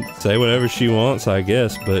 she can say whatever she wants, I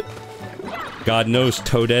guess, but God knows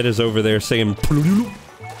Toadette is over there saying Plulu.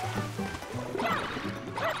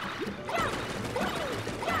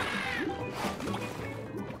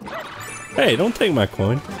 Hey, don't take my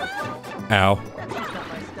coin. Ow.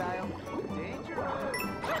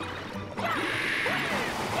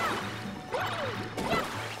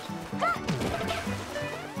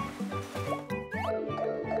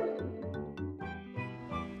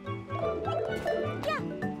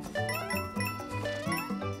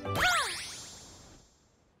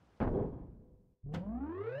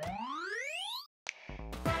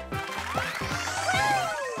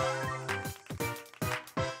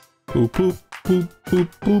 Poop, poop, poop, poop,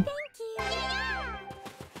 poop.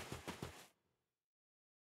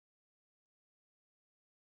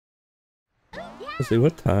 Let's see,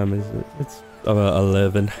 what time is it? It's about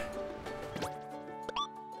 11.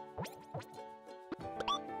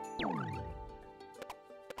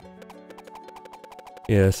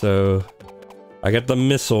 Yeah, so I got the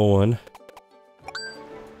missile one.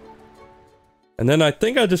 And then I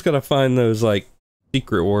think I just gotta find those, like,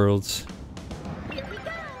 secret worlds.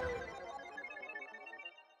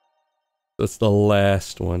 That's the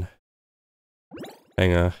last one.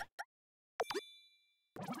 Hang on.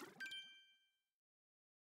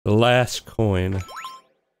 The last coin.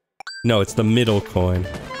 No, it's the middle coin.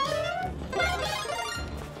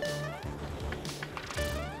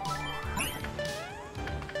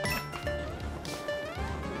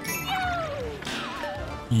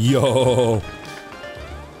 Yo!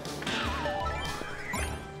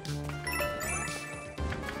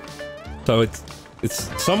 So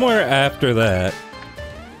it's somewhere after that.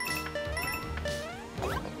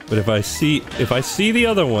 But if I see the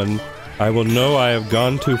other one, I will know I have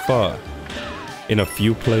gone too far. In a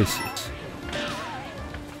few places.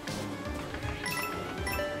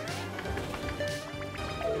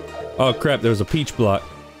 Oh crap, there was a peach block.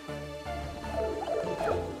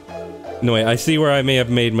 No wait, I see where I may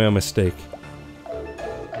have made my mistake.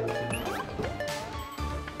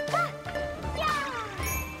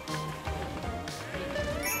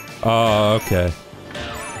 Oh, okay.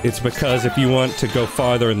 It's because if you want to go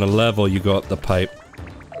farther in the level, you go up the pipe.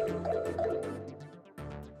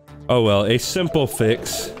 Oh well, a simple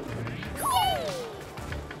fix.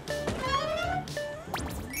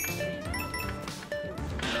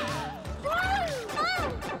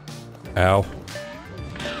 Ow.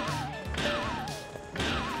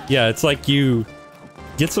 Yeah, it's like you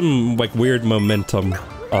get some, like, weird momentum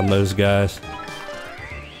on those guys.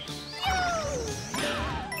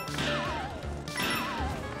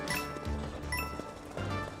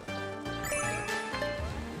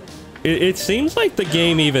 It seems like the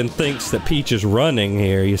game even thinks that Peach is running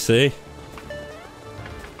here, you see?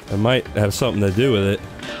 It might have something to do with it.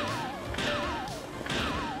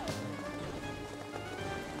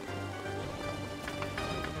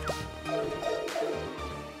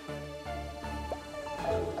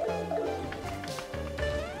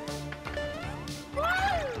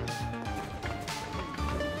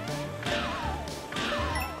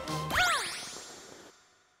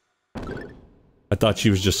 I thought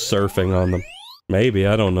she was just surfing on them. Maybe,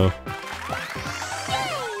 I don't know.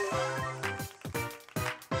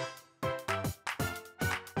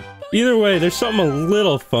 Either way, there's something a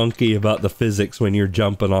little funky about the physics when you're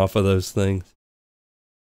jumping off of those things.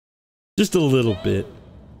 Just a little bit.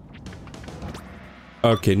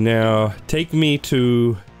 Okay, now, take me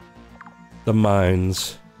to the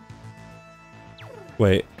mines.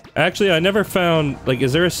 Wait, actually I never found, like,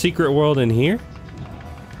 is there a secret world in here?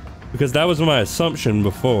 Because that was my assumption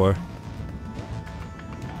before.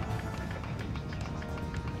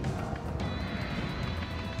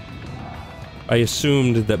 I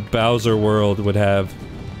assumed that Bowser World would have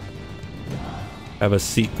a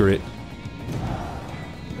secret.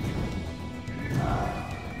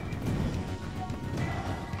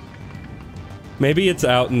 Maybe it's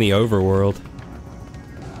out in the overworld.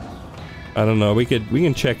 I don't know, we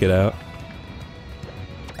can check it out.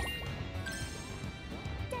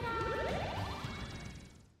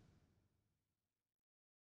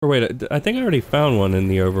 Or wait, I think I already found one in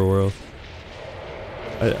the overworld.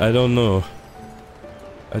 I don't know.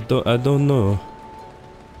 I don't know.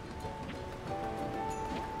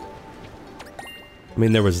 I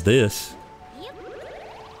mean, there was this.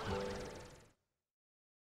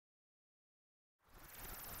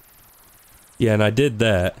 Yeah, and I did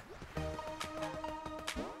that.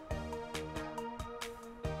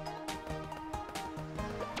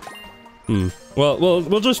 Well,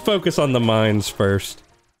 we'll just focus on the mines first.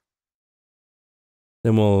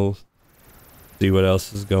 Then we'll see what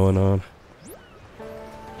else is going on.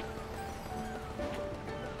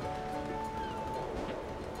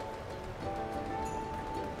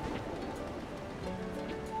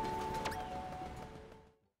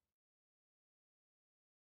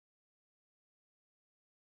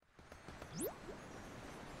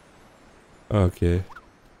 Okay.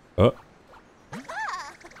 Oh.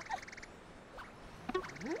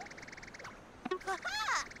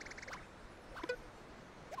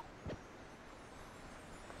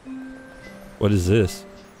 What is this?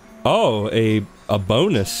 Oh, a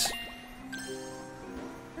bonus.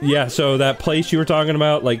 Yeah, so that place you were talking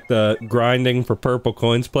about, like the grinding for purple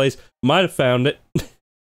coins place, might have found it.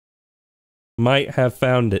 Might have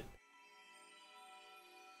found it.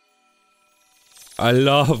 I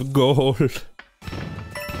love gold.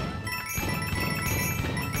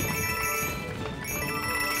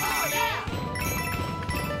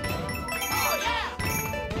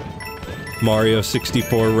 Mario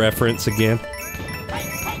 64 reference again.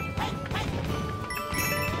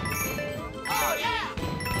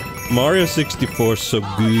 Mario 64 is so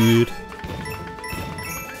good.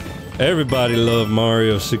 Everybody loved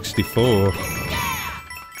Mario 64.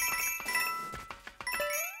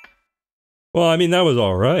 Well, I mean, that was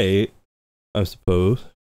alright, I suppose.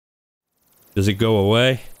 Does it go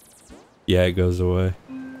away? Yeah, it goes away.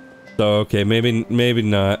 So, okay, maybe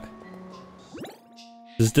not.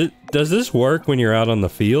 Does this work when you're out on the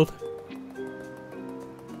field?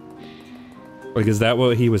 Like, is that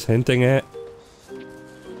what he was hinting at?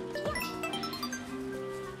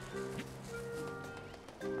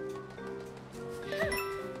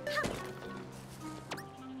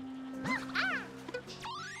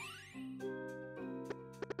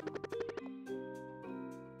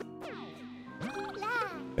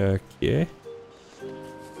 Okay.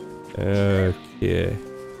 Okay.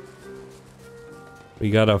 We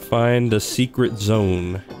gotta find the secret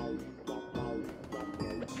zone.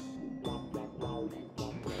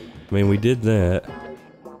 I mean, we did that.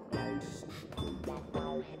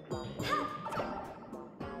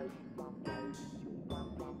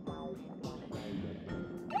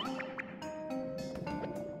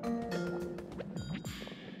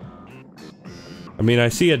 I mean, I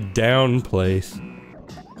see a down place.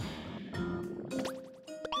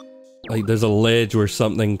 Like, there's a ledge where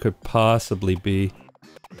something could possibly be.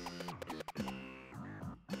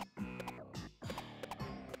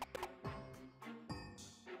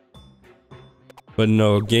 But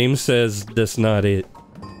no, game says that's not it.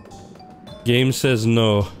 Game says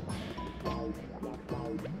no.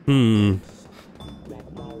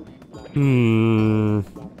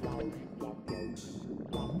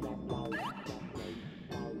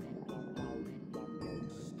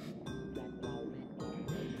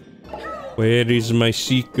 Where is my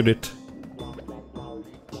secret?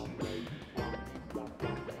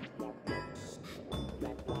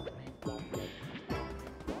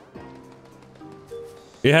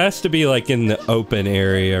 It has to be like in the open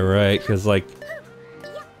area, right? Because like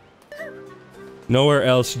nowhere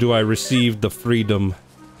else do I receive the freedom.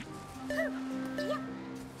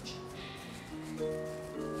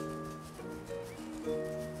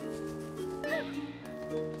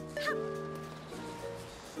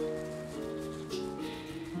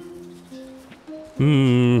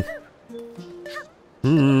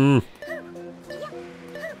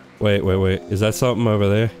 Wait. Is that something over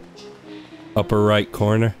there? Upper right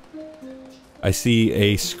corner. I see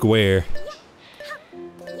a square.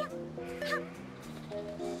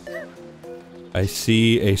 I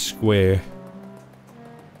see a square.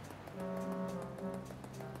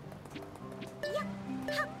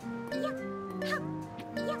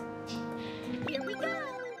 Here we go.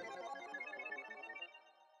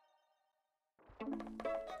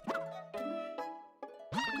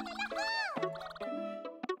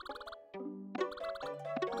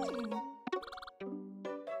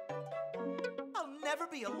 I'll never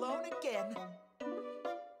be alone again.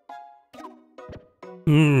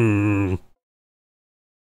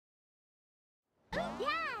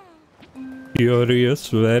 Curious,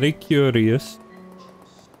 very curious.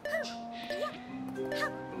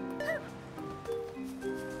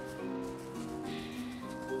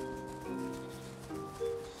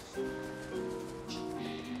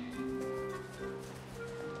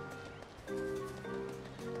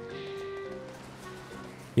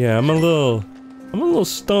 Yeah, I'm a little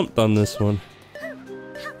stumped on this one.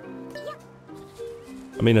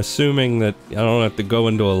 I mean, assuming that I don't have to go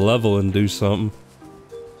into a level and do something.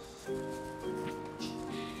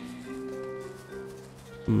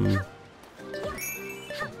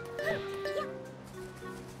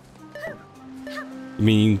 You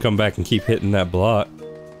mean you can come back and keep hitting that block?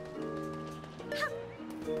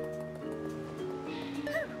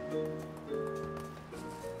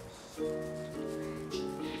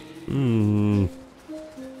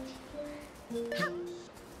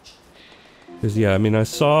 Cause yeah, I mean, I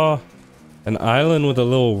saw an island with a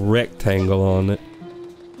little rectangle on it.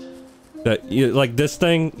 That, like this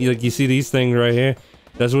thing, like you see these things right here?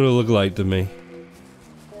 That's what it looked like to me.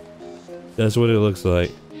 That's what it looks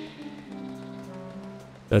like.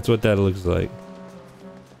 That's what that looks like.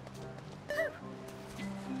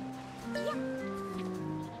 I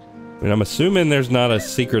mean, I'm assuming there's not a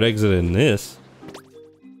secret exit in this.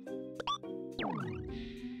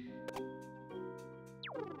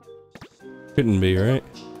 Couldn't be, right?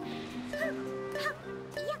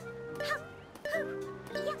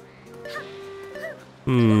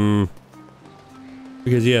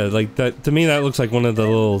 Because yeah, like that, to me that looks like one of the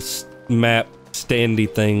little map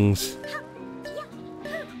standy things.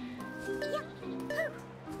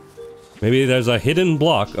 Maybe there's a hidden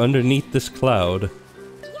block underneath this cloud.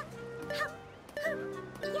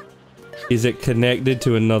 Is it connected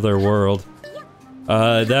to another world?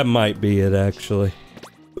 That might be it, actually.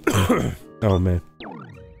 Oh, man.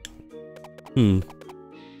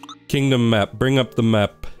 Kingdom map. Bring up the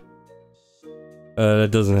map. That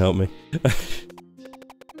doesn't help me.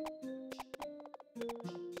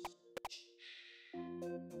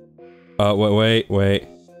 Wait.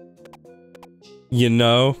 You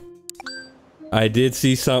know, I did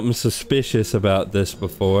see something suspicious about this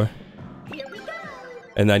before.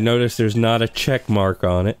 And I noticed there's not a check mark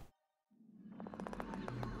on it.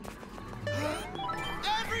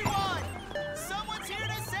 Everyone! Someone's here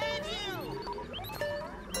to save you!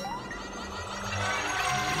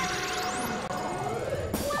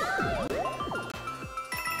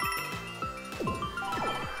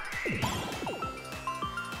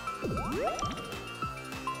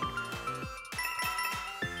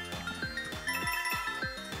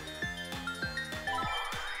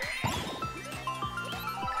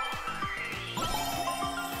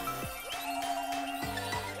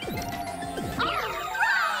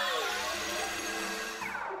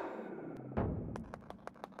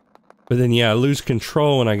 But then, yeah, I lose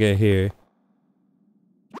control when I get here.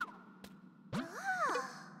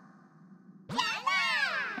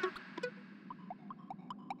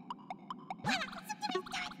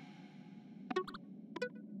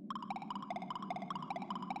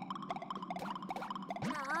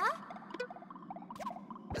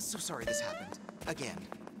 So sorry this happened. Again.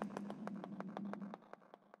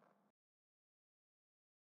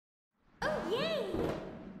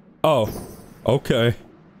 Oh, okay.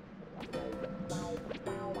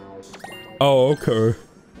 Oh, okay.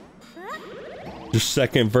 The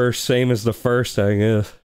second verse, same as the first, I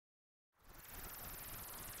guess.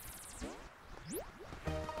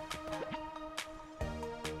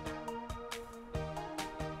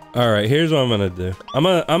 Alright, here's what I'm gonna do. I'm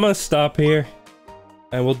gonna stop here.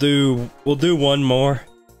 And we'll do one more.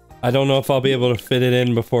 I don't know if I'll be able to fit it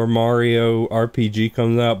in before Mario RPG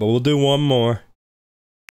comes out, but we'll do one more.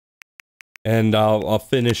 And I'll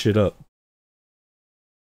finish it up.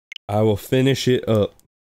 I will finish it up.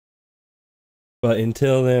 But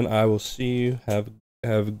until then, I will see you. Have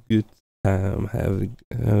a good time. Have a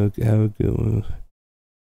good one.